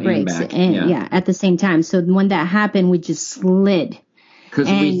brakes, both brakes, and at the same time. So when that happened, we just slid. Because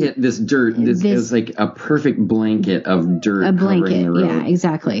we hit this dirt. It was like a perfect blanket of dirt. A blanket, covering the road. Yeah,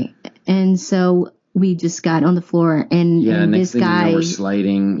 exactly. And so we just got on the floor, and next this guy, we're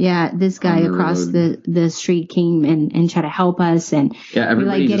sliding. Yeah, this guy across the street came and tried to help us, and we're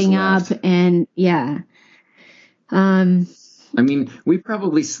like getting up, and I mean, we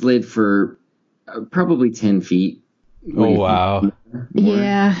probably slid for probably 10 feet. Oh wow! More.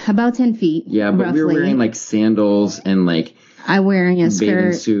 Yeah, about 10 feet. Yeah, but we were wearing like sandals and like I wearing a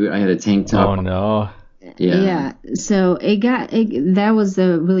skirt, suit. I had a tank top. Oh no! Yeah. So that was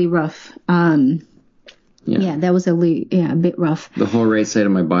a really rough. Yeah, that was a bit rough. The whole right side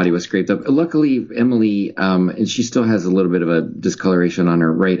of my body was scraped up. Luckily, Emily, and she still has a little bit of a discoloration on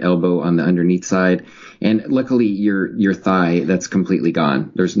her right elbow on the underneath side. And luckily, your thigh, that's completely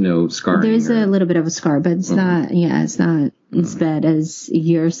gone. There's no scarring. There's a little bit of a scar, but it's not as bad as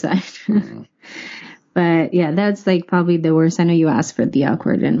your side. But yeah, that's like probably the worst. I know you asked for the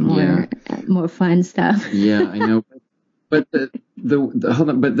awkward and more fun stuff. Yeah, I know. But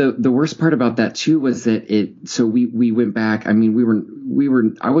the worst part about that too was that so we went back. I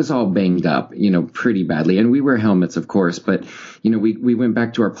mean, I was all banged up, pretty badly, and we wear helmets, of course, but we went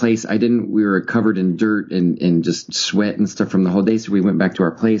back to our place. We were covered in dirt and just sweat and stuff from the whole day. So we went back to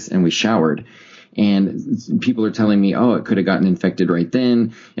our place and we showered. And people are telling me, it could have gotten infected right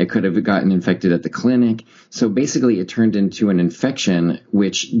then. It could have gotten infected at the clinic. So basically it turned into an infection,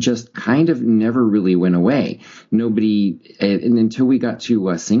 which just kind of never really went away. Nobody, and until we got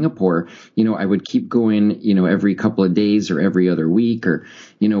to Singapore, I would keep going, every couple of days or every other week or,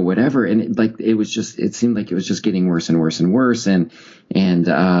 whatever. And it seemed like it was just getting worse and worse and worse. And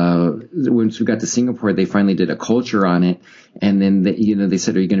once we got to Singapore, they finally did a culture on it. And then, they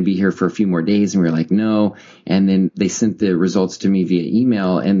said, are you going to be here for a few more days? And we were like, no. And then they sent the results to me via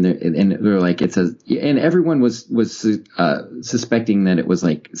email, and they're like, and everyone was suspecting that it was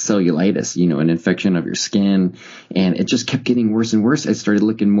like cellulitis, an infection of your skin. And it just kept getting worse and worse. I started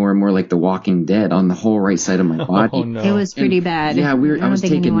looking more and more like The Walking Dead on the whole right side of my body. Oh, no. It was pretty bad. Yeah, I was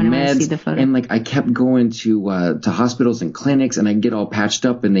taking meds, and like I kept going to hospitals and clinics, and I'd get all patched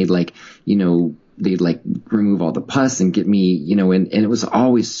up, and they'd remove all the pus and get me, and it was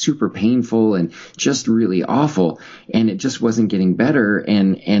always super painful and just really awful. And it just wasn't getting better.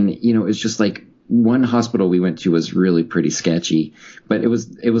 And it's just like one hospital we went to was really pretty sketchy, but it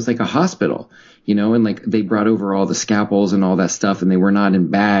was like a hospital, and like they brought over all the scalpels and all that stuff, and they were not in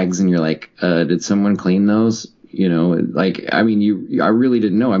bags. And you're like, did someone clean those? I really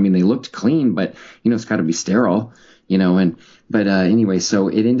didn't know. I mean, they looked clean, but it's got to be sterile. Anyway, so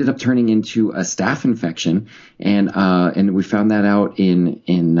it ended up turning into a staph infection, and we found that out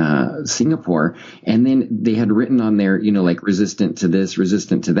in Singapore. And then they had written on there, like resistant to this,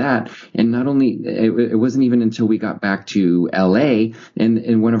 resistant to that. And not only it wasn't even until we got back to LA,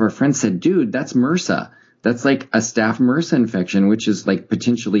 and one of our friends said, dude, that's MRSA. that's like a staph MRSA infection, which is like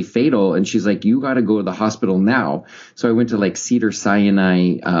potentially fatal. And she's like, you got to go to the hospital now. So I went to like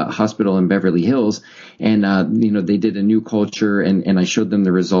Cedars-Sinai Hospital in Beverly Hills, and they did a new culture, and I showed them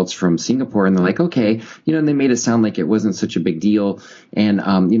the results from Singapore, and they're like, okay, and they made it sound like it wasn't such a big deal. And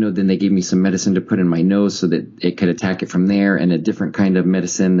then they gave me some medicine to put in my nose so that it could attack it from there, and a different kind of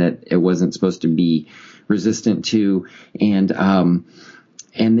medicine that it wasn't supposed to be resistant to. And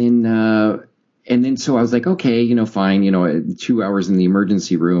then so I was like, okay, fine. 2 hours in the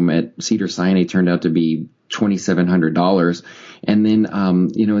emergency room at Cedars-Sinai turned out to be $2,700. And then,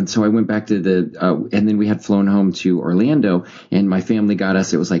 and so I went back to and then we had flown home to Orlando, and my family got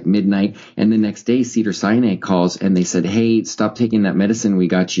us. It was like midnight. And the next day, Cedars-Sinai calls and they said, hey, stop taking that medicine we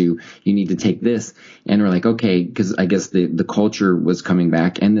got you. You need to take this. And we're like, okay, because I guess the culture was coming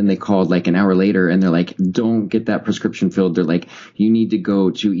back. And then they called like an hour later, and they're like, don't get that prescription filled. They're like, you need to go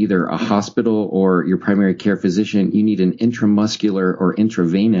to either a hospital or your primary care physician. You need an intramuscular or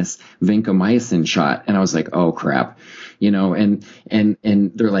intravenous vancomycin shot. And I was like, oh crap. And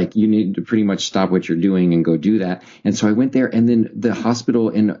they're like, you need to pretty much stop what you're doing and go do that. And so I went there, and then the hospital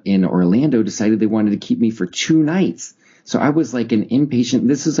in Orlando decided they wanted to keep me for 2 nights. So I was like an inpatient.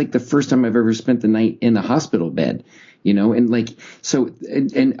 This is like the first time I've ever spent the night in a hospital bed, and like, so,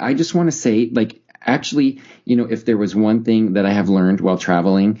 and I just want to say, like, actually, if there was one thing that I have learned while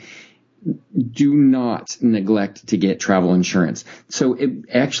traveling, do not neglect to get travel insurance. So it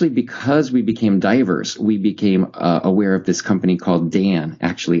actually, because we became divers, we became aware of this company called DAN.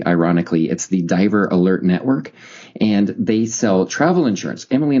 Actually, ironically, it's the Diver Alert Network, and they sell travel insurance.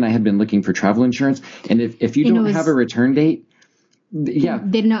 Emily and I had been looking for travel insurance, and if you don't have a return date, yeah,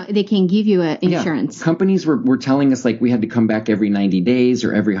 they can give you insurance. Yeah. Companies were telling us like we had to come back every 90 days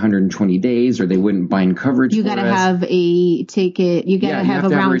or every 120 days, or they wouldn't bind coverage. You got to have a ticket. You got to have a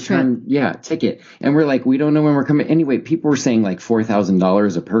round trip. Yeah, ticket. And we're like, we don't know when we're coming. Anyway, people were saying like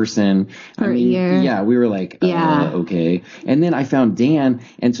 $4,000 a person per year. Yeah, we were like, okay. And then I found DAN,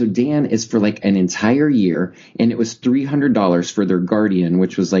 and so DAN is for like an entire year, and it was $300 for their Guardian,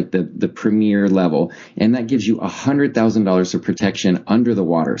 which was like the premier level, and that gives you $100,000 of protection under the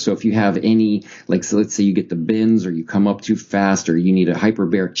water. So if you have any, like, so let's say you get the bends, or you come up too fast, or you need a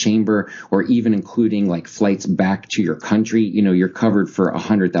hyperbaric chamber, or even including like flights back to your country, you're covered for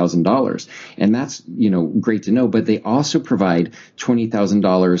 $100,000. And that's, great to know. But they also provide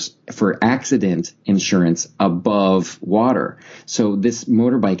 $20,000 for accident insurance above water. So this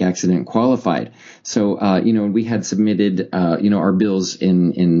motorbike accident qualified. So, we had submitted, our bills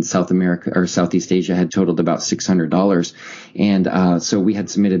in South America or Southeast Asia had totaled about $600. And so we had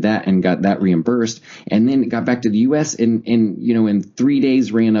submitted that and got that reimbursed, and then got back to the U.S. and in 3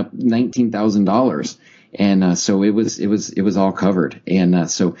 days ran up $19,000. And so it was all covered.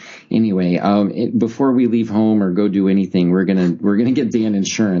 And so anyway, before we leave home or go do anything, we're gonna get DAN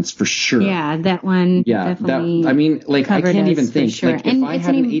insurance for sure. Yeah, that one. Yeah, definitely. I mean, like, I can't even think. Sure. Like, if I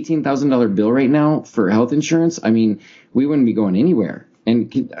had an $18,000 bill right now for health insurance, I mean, we wouldn't be going anywhere.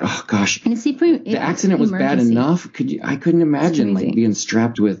 And oh gosh, and the accident was bad enough. I couldn't imagine like being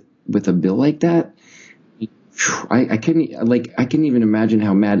strapped with a bill like that. I couldn't even imagine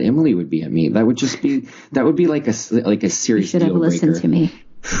how mad Emily would be at me. That would be like a serious deal breaker. You should have listened to me.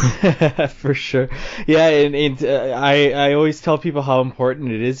 For sure. Yeah, and I always tell people how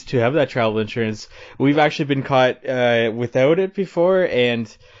important it is to have that travel insurance. We've actually been caught without it before,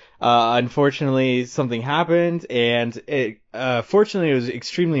 and unfortunately something happened, and fortunately it was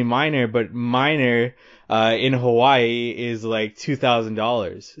extremely minor, but minor in Hawaii is like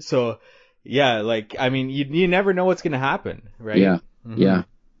 $2,000. So yeah, like, I mean, you never know what's going to happen, right? Yeah. Mm-hmm.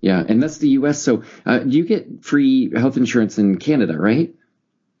 Yeah. And that's the US. So do you get free health insurance in Canada, right?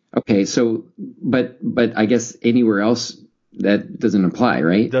 Okay. So, but I guess anywhere else that doesn't apply,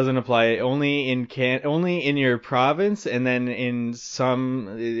 right? Doesn't apply. Only in your province, and then in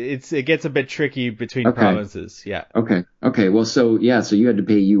some, it gets a bit tricky between provinces. Yeah. Okay. Well, so you had to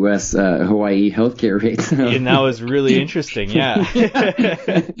pay U.S. Hawaii healthcare rates. And that was really interesting. Yeah.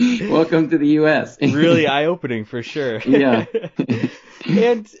 Welcome to the U.S. Really eye-opening for sure. Yeah.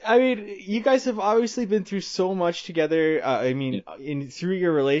 And I mean, you guys have obviously been through so much together. Through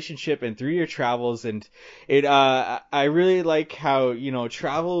your relationship and through your travels, and I really like how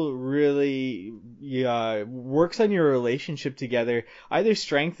travel really works on your relationship together. Either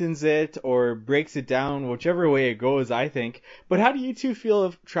strengthens it or breaks it down, whichever way it goes, I think. But how do you two feel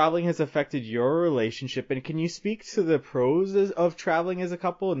if traveling has affected your relationship? And can you speak to the pros of traveling as a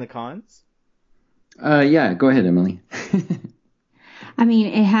couple and the cons? Yeah, go ahead, Emily. I mean,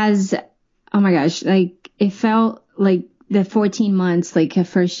 it has, oh my gosh, like, it felt like the 14 months, like a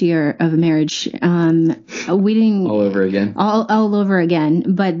first year of marriage, we didn't All over again. all over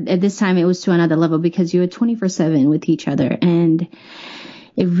again. But at this time it was to another level because you were 24/7 with each other, and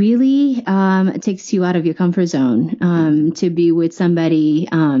it really takes you out of your comfort zone to be with somebody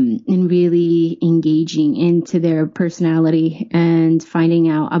and really engaging into their personality and finding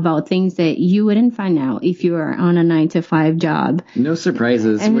out about things that you wouldn't find out if you were on a 9-to-5 job. No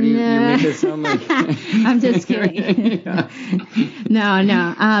surprises. And, What do you make it sound like? I'm just kidding.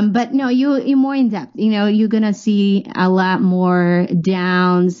 No. But no, you're more in depth. You know, you're going to see a lot more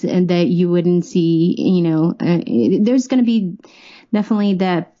downs and that you wouldn't see, you know, there's going to be definitely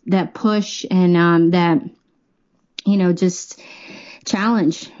that push and that, you know, just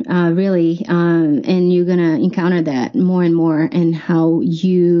challenge, really. And you're going to encounter that more and more, and how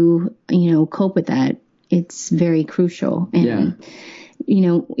you know, cope with that. It's very crucial. And, you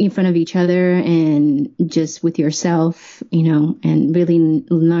know, in front of each other and just with yourself, you know, and really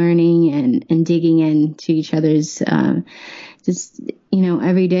learning and digging into each other's, just, you know,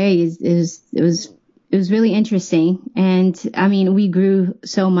 every day it was really interesting. And I mean, we grew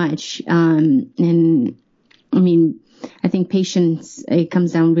so much. And I mean, I think patience, it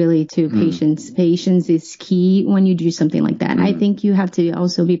comes down really to patience. Patience is key when you do something like that. I think you have to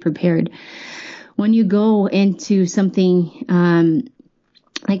also be prepared when you go into something,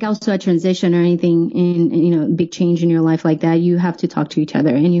 like also a transition or anything in, you know, big change in your life like that. You have to talk to each other,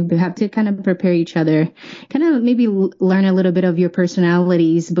 and you have to kind of prepare each other, kind of maybe learn a little bit of your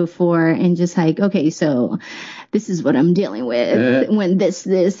personalities before, and just like, okay, so this is what I'm dealing with when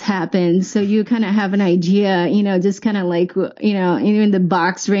this happens. So you kind of have an idea, you know, just kind of like, you know, in the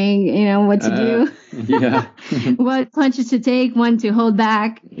box ring, you know, what to do. Yeah. What punches to take, when to hold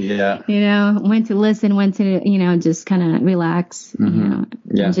back. Yeah. You know, when to listen, when to, you know, just kind of relax, you know,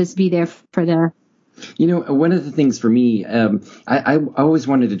 and just be there for the. You know, one of the things for me, I always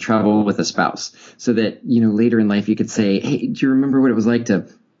wanted to travel with a spouse, so that, you know, later in life you could say, hey, do you remember what it was like to,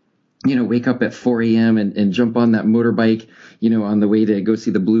 you know, wake up at 4 a.m. and jump on that motorbike, you know, on the way to go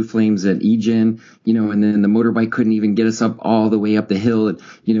see the Blue Flames at Egen, you know, and then the motorbike couldn't even get us up all the way up the hill. And,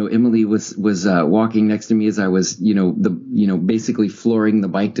 you know, Emily was walking next to me as I was, basically flooring the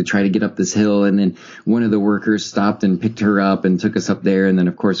bike to try to get up this hill. And then one of the workers stopped and picked her up and took us up there. And then,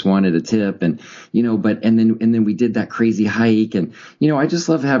 of course, wanted a tip. And, you know, and then we did that crazy hike. And, you know, I just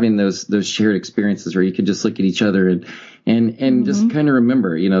love having those shared experiences where you could just look at each other and just kind of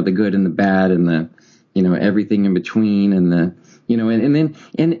remember, you know, the good and the bad and the, you know, everything in between, and the, you know,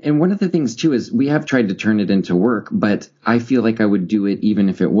 and one of the things too is we have tried to turn it into work, but I feel like I would do it even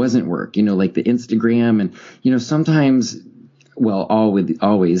if it wasn't work, you know, like the Instagram. And, you know, sometimes, well,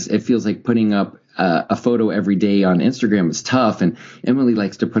 always, it feels like putting up a photo every day on Instagram is tough. And Emily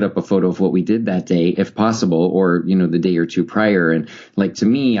likes to put up a photo of what we did that day, if possible, or, you know, the day or two prior. And like, to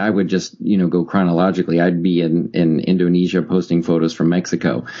me, I would just, you know, go chronologically. I'd be in Indonesia posting photos from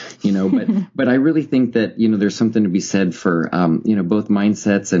Mexico, you know, but I really think that, you know, there's something to be said for, you know, both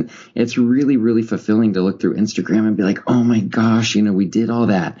mindsets. And it's really, really fulfilling to look through Instagram and be like, oh my gosh, you know, we did all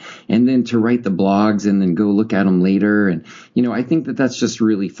that. And then to write the blogs and then go look at them later. And, you know, I think that that's just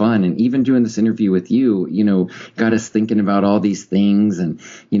really fun. And even doing this interview with you, you know, got us thinking about all these things and,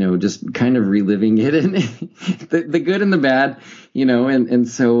 you know, just kind of reliving it, and the good and the bad, you know, and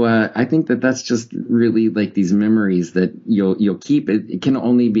so I think that that's just really like these memories that you'll keep. It can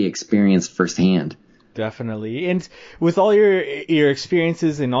only be experienced firsthand. Definitely. And with all your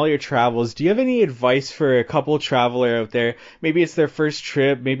experiences and all your travels, do you have any advice for a couple traveler out there? Maybe it's their first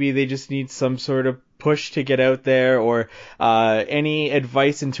trip, maybe they just need some sort of push to get out there, or any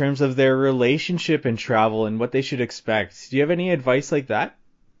advice in terms of their relationship and travel and what they should expect? Do you have any advice like that?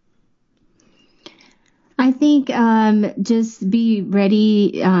 I think just be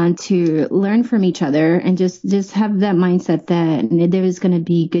ready to learn from each other, and just have that mindset that there is going to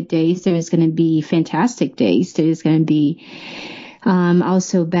be good days, there is going to be fantastic days, there is going to be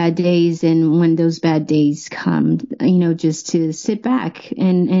also bad days. And when those bad days come, you know, just to sit back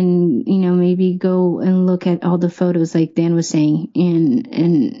and you know, maybe go and look at all the photos like Dan was saying,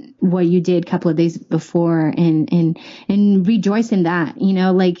 and what you did a couple of days before, and rejoice in that, you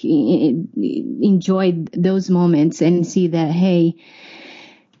know, like enjoy those moments and see that, hey,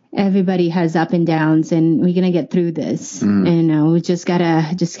 everybody has up and downs, and we're gonna get through this. And we just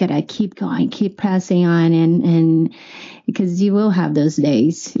gotta keep going, keep pressing on, and because you will have those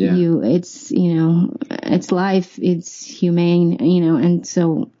days. Yeah. It's, you know, it's life, it's humane, you know, and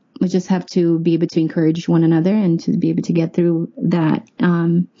so we just have to be able to encourage one another and to be able to get through that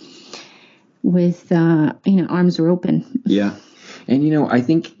with, you know, arms are open. Yeah. And, I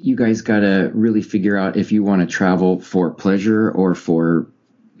think you guys got to really figure out if you want to travel for pleasure or for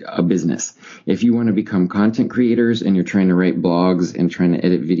a business. If you want to become content creators and you're trying to write blogs and trying to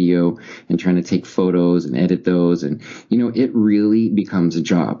edit video and trying to take photos and edit those, and, it really becomes a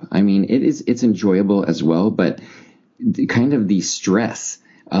job. I mean, it's enjoyable as well, but kind of the stress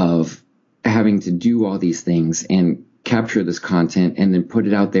of having to do all these things and capture this content and then put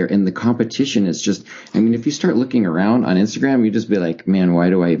it out there. And the competition is just, if you start looking around on Instagram, you just be like, man,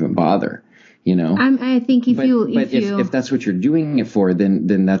 why do I even bother? I think if that's what you're doing it for,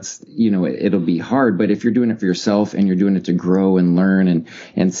 then that's, it'll be hard. But if you're doing it for yourself and you're doing it to grow and learn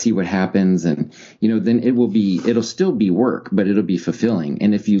and see what happens, and, then it'll still be work, but it'll be fulfilling.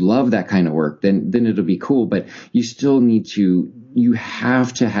 And if you love that kind of work, then it'll be cool. But you still you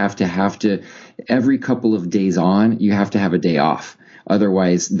have to every couple of days on, you have to have a day off.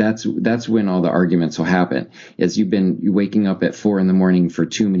 Otherwise, that's when all the arguments will happen. Is you're waking up at 4 a.m. for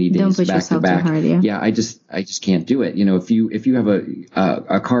too many days back to back. Hard, yeah, I just can't do it. If you have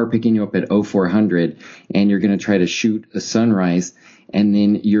a car picking you up at 0400 and you're going to try to shoot a sunrise, and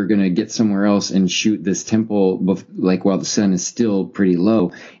then you're going to get somewhere else and shoot this temple while the sun is still pretty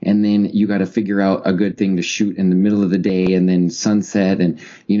low, and then you got to figure out a good thing to shoot in the middle of the day, and then sunset, and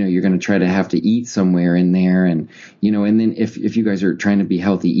you're going to try to have to eat somewhere in there, and and then if you guys are trying to be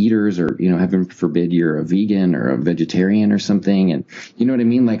healthy eaters, or heaven forbid you're a vegan or a vegetarian or something, and you know what I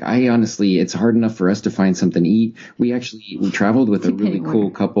mean, like I honestly, it's hard enough for us to find something to eat. We traveled with a really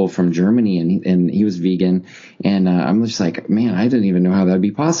cool couple from Germany, and he was vegan, and I'm just like, man, I didn't even know how that'd be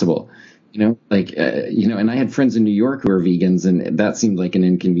possible. And I had friends in New York who are vegans, and that seemed like an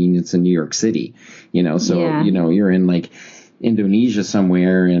inconvenience in New York City, so, you're in like Indonesia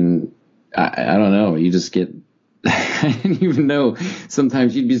somewhere, and I don't know, you just get, I didn't even know,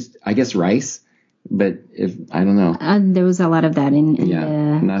 sometimes you'd just, I guess rice, but I don't know. There was a lot of that in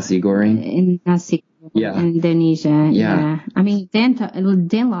nasi goreng. In nasi goreng, Indonesia. Yeah. I mean,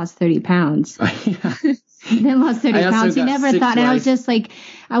 Dan lost 30 pounds. Then lost 30 pounds. He never thought. And I was just like,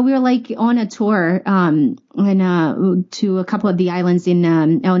 we were like on a tour, to a couple of the islands in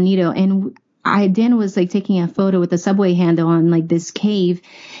El Nido, and Dan was like taking a photo with a subway handle on like this cave,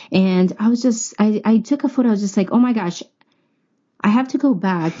 and I took a photo. I was just like, oh my gosh, I have to go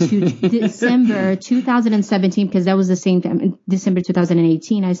back to December 2017, because that was the same time, December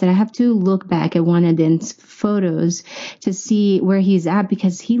 2018. I said, I have to look back at one of Dan's photos to see where he's at,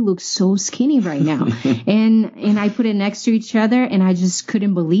 because he looks so skinny right now. and I put it next to each other, and I just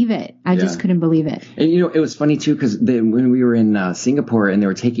couldn't believe it. I just couldn't believe it. And, it was funny too, because when we were in Singapore and they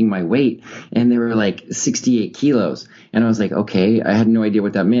were taking my weight, and they were like 68 kilos. And I was like, okay, I had no idea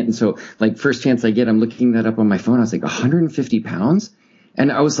what that meant. And so like first chance I get, I'm looking that up on my phone. I was like, 150 pounds. And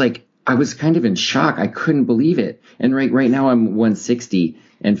I was kind of in shock. I couldn't believe it. And right now I'm 160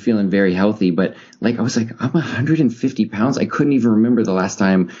 and feeling very healthy. But like, I was like, I'm 150 pounds. I couldn't even remember the last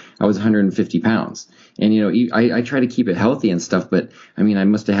time I was 150 pounds. And, I try to keep it healthy and stuff, but I mean, I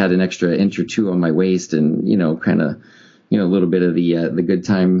must have had an extra inch or two on my waist, and, kind of, a little bit of the good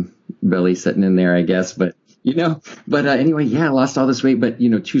time belly sitting in there, I guess. But, anyway, I lost all this weight, but,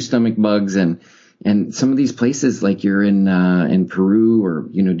 2 stomach bugs, and some of these places, like you're in Peru, or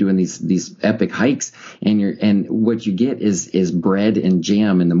doing these epic hikes, and what you get is bread and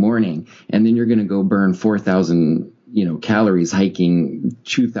jam in the morning, and then you're going to go burn 4,000 calories hiking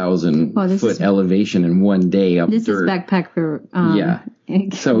 2,000 foot elevation in one day up this dirt. Is backpacker.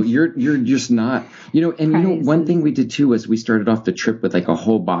 So you're just not, and one thing we did too was we started off the trip with like a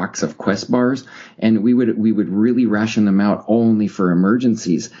whole box of Quest bars, and we would really ration them out only for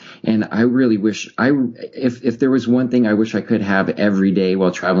emergencies. And I really wish if there was one thing I wish I could have every day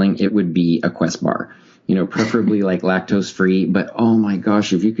while traveling, it would be a Quest bar, preferably like lactose free. But oh my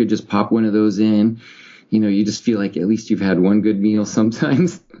gosh, if you could just pop one of those in, you just feel like at least you've had one good meal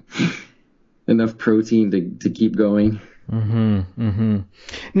sometimes. Enough protein to keep going.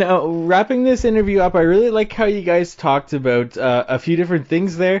 Now, wrapping this interview up, I really like how you guys talked about a few different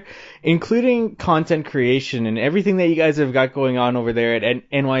things there, including content creation and everything that you guys have got going on over there at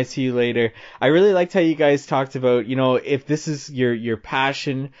NYC Later. I really liked how you guys talked about, if this is your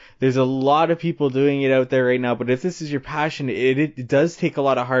passion, there's a lot of people doing it out there right now, but if this is your passion, it does take a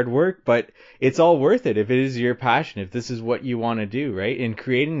lot of hard work, but it's all worth it if it is your passion, if this is what you want to do, right, in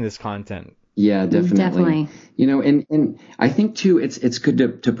creating this content. Yeah, definitely. Definitely. You know, and I think too, it's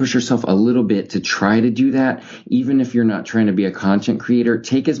good to push yourself a little bit to try to do that, even if you're not trying to be a content creator.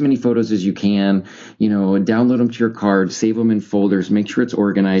 Take as many photos as you can, you know, download them to your card, save them in folders, make sure it's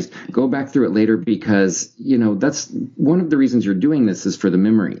organized, go back through it later, because, you know, that's one of the reasons you're doing this is for the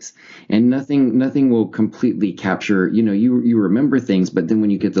memories, and nothing will completely capture, you know, you remember things, but then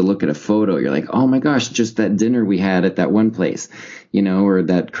when you get to look at a photo, you're like, oh my gosh, just that dinner we had at that one place, you know, or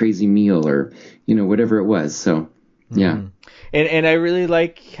that crazy meal, or, you know, whatever it was. So, yeah. Mm-hmm. And I really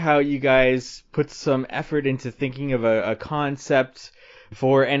like how you guys put some effort into thinking of a concept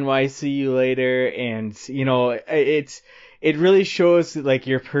for NYC later, and, you know, it really shows like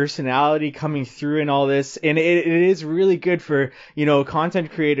your personality coming through in all this, and it is really good for, you know,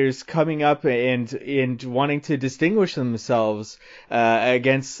 content creators coming up and wanting to distinguish themselves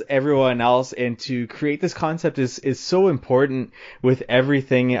against everyone else, and to create this concept is so important with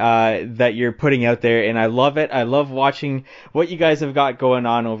everything that you're putting out there, and I love it. I love watching what you guys have got going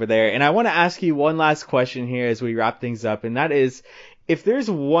on over there. And I want to ask you one last question here as we wrap things up, and that is, if there's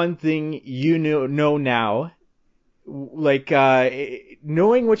one thing you know now, like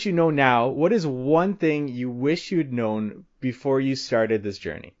knowing what you know now, what is one thing you wish you'd known before you started this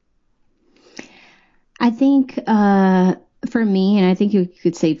journey? I think for me, and I think you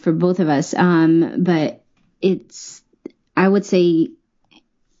could say for both of us, but I would say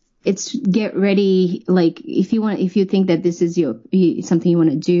it's get ready. Like if you think that this is something you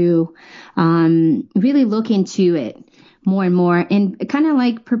want to do, really look into it more and more, and kind of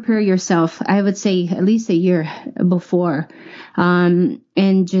like prepare yourself. I would say at least a year before, and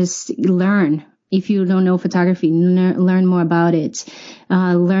just learn. If you don't know photography, learn more about it.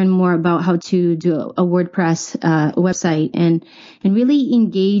 Learn more about how to do a WordPress website, and really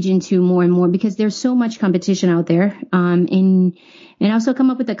engage into more and more, because there's so much competition out there. And also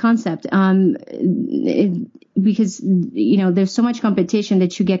come up with a concept. Because, you know, there's so much competition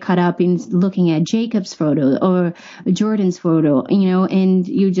that you get caught up in looking at Jacob's photo or Jordan's photo, you know, and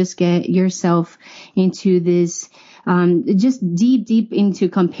you just get yourself into this, just deep into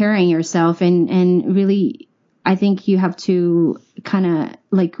comparing yourself, and really, I think you have to kind of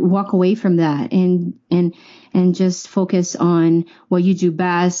like walk away from that and just focus on what you do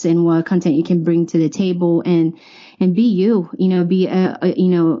best and what content you can bring to the table, and be you, you know, be you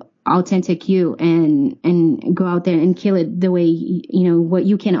know, authentic you, and go out there and kill it the way, you know, what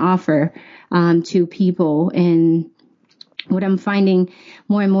you can offer to people. And what I'm finding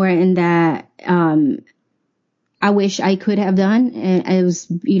more and more in that, I wish I could have done, and I was,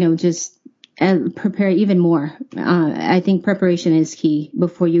 you know, just prepare even more. I think preparation is key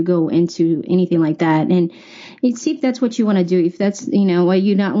before you go into anything like that. And see if that's what you want to do. If that's, you know, what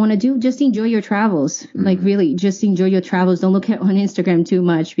you not want to do, just enjoy your travels. Mm-hmm. Like really just enjoy your travels. Don't look at on Instagram too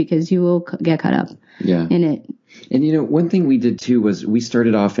much, because you will get caught up in it. And, you know, one thing we did too was we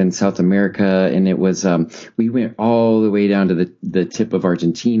started off in South America, and it was, we went all the way down to the tip of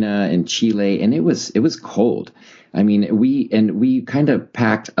Argentina and Chile, and it was cold. I mean, we kind of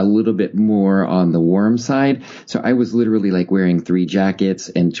packed a little bit more on the warm side. So I was literally like wearing 3 jackets,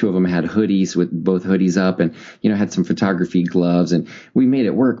 and 2 of them had hoodies with both hoodies up, and, you know, had some photography gloves, and we made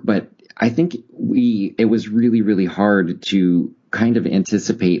it work. But I think it was really, really hard to kind of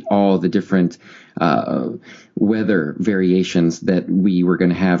anticipate all the different weather variations that we were going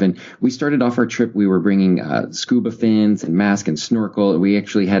to have. And we started off our trip, we were bringing scuba fins and mask and snorkel. We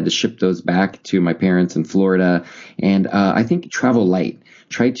actually had to ship those back to my parents in Florida. And I think travel light.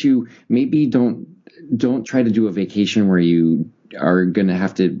 Try to maybe don't try to do a vacation where you are going to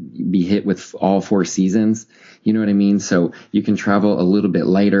have to be hit with all 4 seasons. You know what I mean? So you can travel a little bit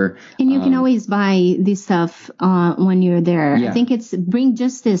lighter. And you can always buy this stuff when you're there. Yeah. I think it's bring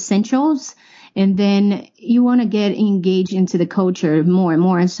just the essentials, and then you want to get engaged into the culture more and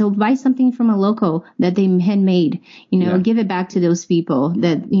more. And so buy something from a local that they handmade, you know, give it back to those people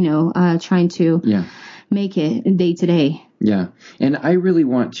that, you know, trying to make it day to day. Yeah. And I really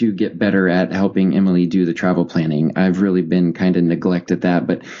want to get better at helping Emily do the travel planning. I've really been kind of neglected that,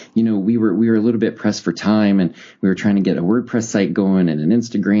 but, you know, we were a little bit pressed for time, and we were trying to get a WordPress site going and an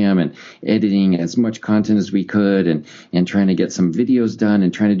Instagram, and editing as much content as we could, and trying to get some videos done,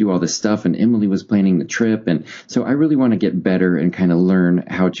 and trying to do all this stuff. And Emily was planning the trip. And so I really want to get better and kind of learn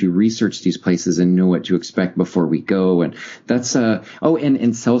how to research these places and know what to expect before we go. And that's,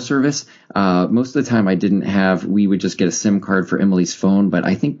 and cell service. Most of the time we would just get a SIM card for Emily's phone, but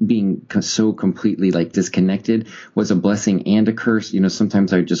I think being so completely like disconnected was a blessing and a curse. You know,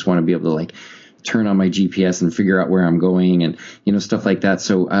 sometimes I just want to be able to like turn on my GPS and figure out where I'm going, and, you know, stuff like that.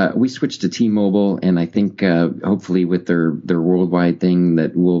 So we switched to T-Mobile, and I think hopefully with their worldwide thing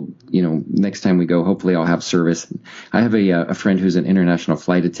that we'll next time we go, hopefully I'll have service. I have a friend who's an international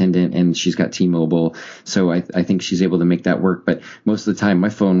flight attendant, and she's got T-Mobile, so I think she's able to make that work. But most of the time, my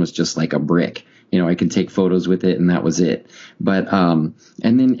phone was just like a brick. I could take photos with it, and that was it. But and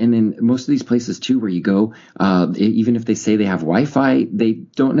then most of these places too, where you go, even if they say they have Wi-Fi, they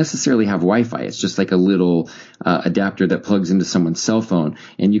don't necessarily have Wi-Fi. It's just like a little adapter that plugs into someone's cell phone,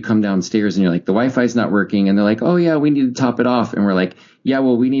 and you come downstairs and you're like, the Wi-Fi's not working, and they're like, oh yeah, we need to top it off, and we're like, yeah,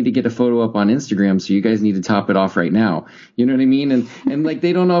 well, we need to get a photo up on Instagram, so you guys need to top it off right now. You know what I mean? And like,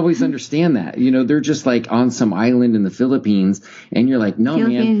 they don't always understand that. They're just like on some island in the Philippines, and you're like, no,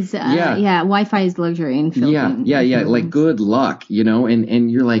 Philippines, man. Wi-Fi is luxury in Philippines. Yeah. Like, good luck,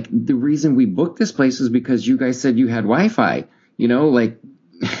 and you're like, the reason we booked this place is because you guys said you had Wi-Fi. Like,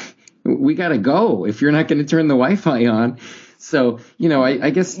 we gotta go if you're not going to turn the Wi-Fi on. So, I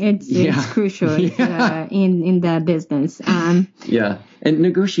guess it's crucial in the business. And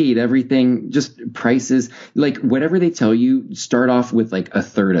negotiate everything, just prices, like whatever they tell you, start off with like a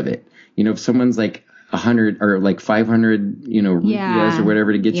third of it. If someone's like 100 or like 500, rupees or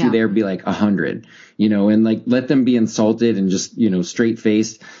whatever to get you there, be like 100, and like let them be insulted and just, straight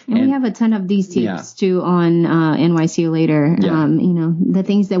faced. And we have a ton of these tips too on NYCU Later. The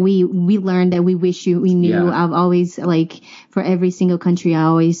things that we learned that we wish we knew. I've always, like, for every single country, I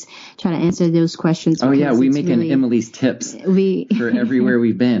always try to answer those questions. Oh yeah, we make an Emily's tips for everywhere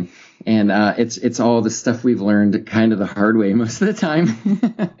we've been. And it's all the stuff we've learned kind of the hard way most of the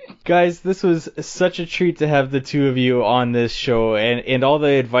time. Guys, this was such a treat to have the two of you on this show, and all the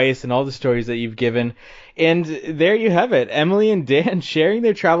advice and all the stories that you've given. And there you have it, Emily and Dan sharing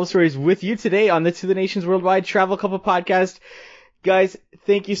their travel stories with you today on the To the Nations Worldwide Travel Couple podcast. Guys,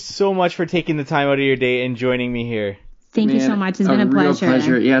 thank you so much for taking the time out of your day and joining me here. Thank you so much. It's been a pleasure. Real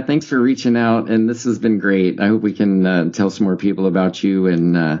pleasure. Yeah, thanks for reaching out, and this has been great. I hope we can tell some more people about you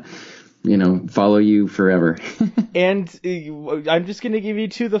and follow you forever. And I'm just going to give you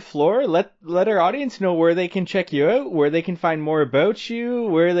to the floor. Let our audience know where they can check you out, where they can find more about you,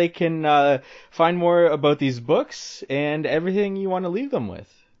 where they can find more about these books, and everything you want to leave them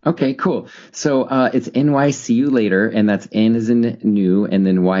with. Okay, cool. So it's NYCU Later, and that's N as in new, and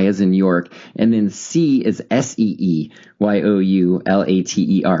then Y as in York, and then C is SEEYOULATER.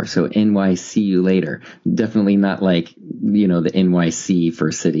 So NYCU Later. Definitely not like, the NYC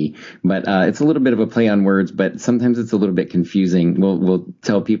for city, but it's a little bit of a play on words, but sometimes it's a little bit confusing. We'll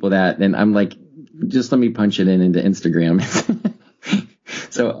tell people that, and I'm like, just let me punch it into Instagram.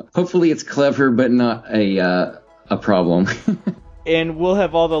 So hopefully it's clever, but not a problem. And we'll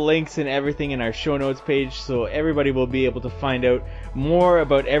have all the links and everything in our show notes page, so everybody will be able to find out more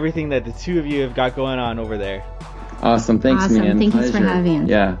about everything that the two of you have got going on over there. Awesome. Thanks, man. Thank you for having us.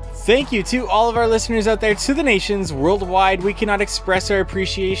 Yeah. Thank you to all of our listeners out there, to the nations worldwide. We cannot express our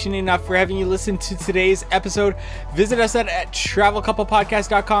appreciation enough for having you listen to today's episode. Visit us at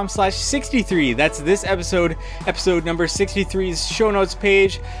travelcouplepodcast.com/63. That's this episode number 63's show notes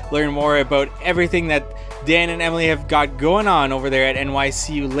page. Learn more about everything that Dan and Emily have got going on over there at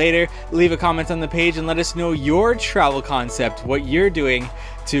NYCU Later. Leave a comment on the page and let us know your travel concept, what you're doing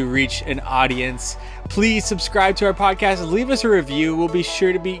to reach an audience. Please subscribe to our podcast, leave us a review. We'll be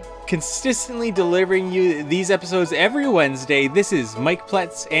sure to be consistently delivering you these episodes every Wednesday. This is Mike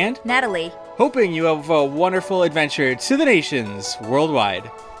Pletz and Natalie, hoping you have a wonderful adventure to the nations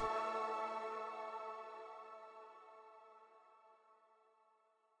worldwide.